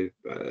that the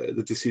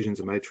decisions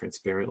are made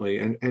transparently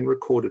and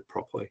recorded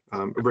properly.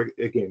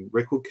 Again,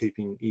 record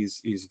keeping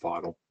is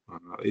vital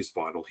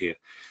here.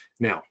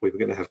 Now, we were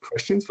going to have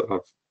questions, but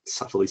I've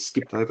subtly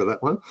skipped over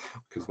that one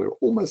because we're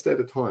almost out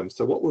of time.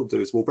 So what we'll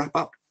do is we'll wrap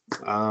up.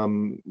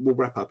 We'll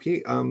wrap up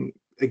here.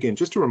 Again,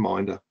 just a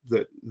reminder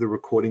that the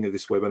recording of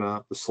this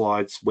webinar, the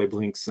slides, web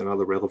links and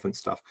other relevant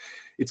stuff,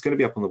 it's going to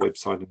be up on the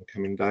website in the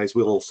coming days.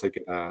 We'll also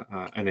get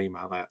an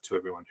email out to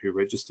everyone who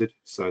registered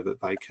so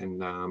that they can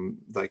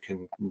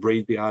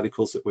read the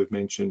articles that we've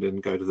mentioned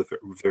and go to the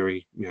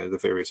the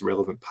various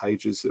relevant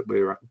pages that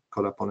we've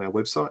got up on our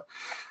website.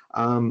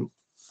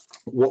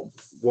 What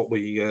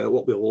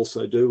we'll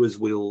also do is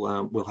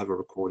we'll have a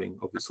recording,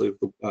 obviously, of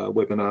the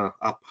webinar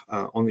up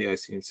on the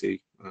ACNC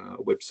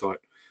website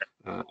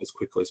as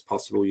quickly as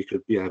possible. You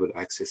could be able to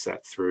access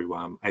that through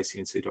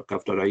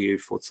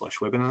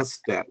acnc.gov.au/webinars,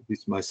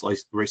 this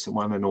most recent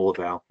one and all of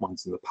our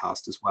ones in the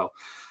past as well.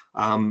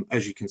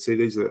 As you can see,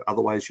 these are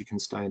other ways you can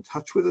stay in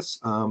touch with us.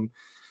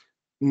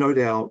 Note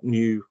our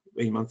new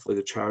e-monthly,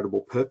 The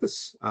Charitable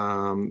Purpose.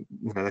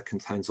 That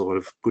contains a lot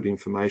of good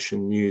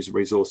information, news,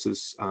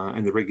 resources,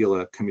 and the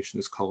regular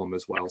Commissioners column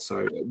as well,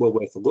 so well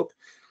worth a look.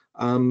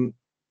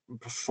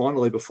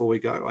 Finally, before we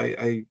go,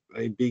 a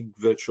big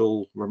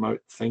virtual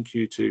remote thank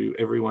you to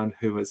everyone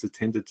who has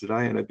attended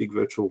today, and a big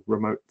virtual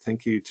remote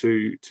thank you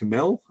to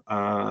Mel.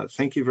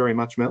 Thank you very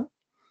much, Mel.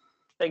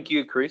 Thank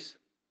you, Chris.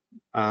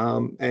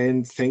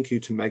 And thank you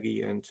to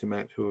Maggie and to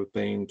Matt, who have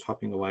been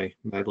typing away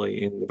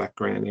madly in the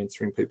background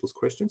answering people's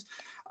questions.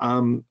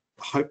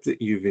 Hope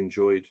that you've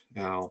enjoyed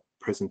our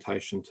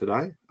presentation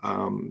today.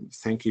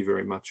 Thank you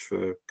very much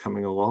for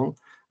coming along.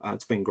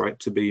 It's been great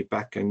to be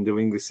back and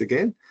doing this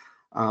again.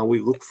 We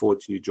look forward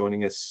to you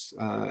joining us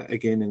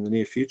again in the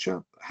near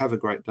future. Have a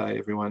great day,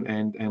 everyone,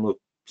 and look,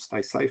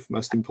 stay safe,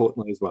 most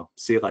importantly as well.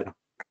 See you later.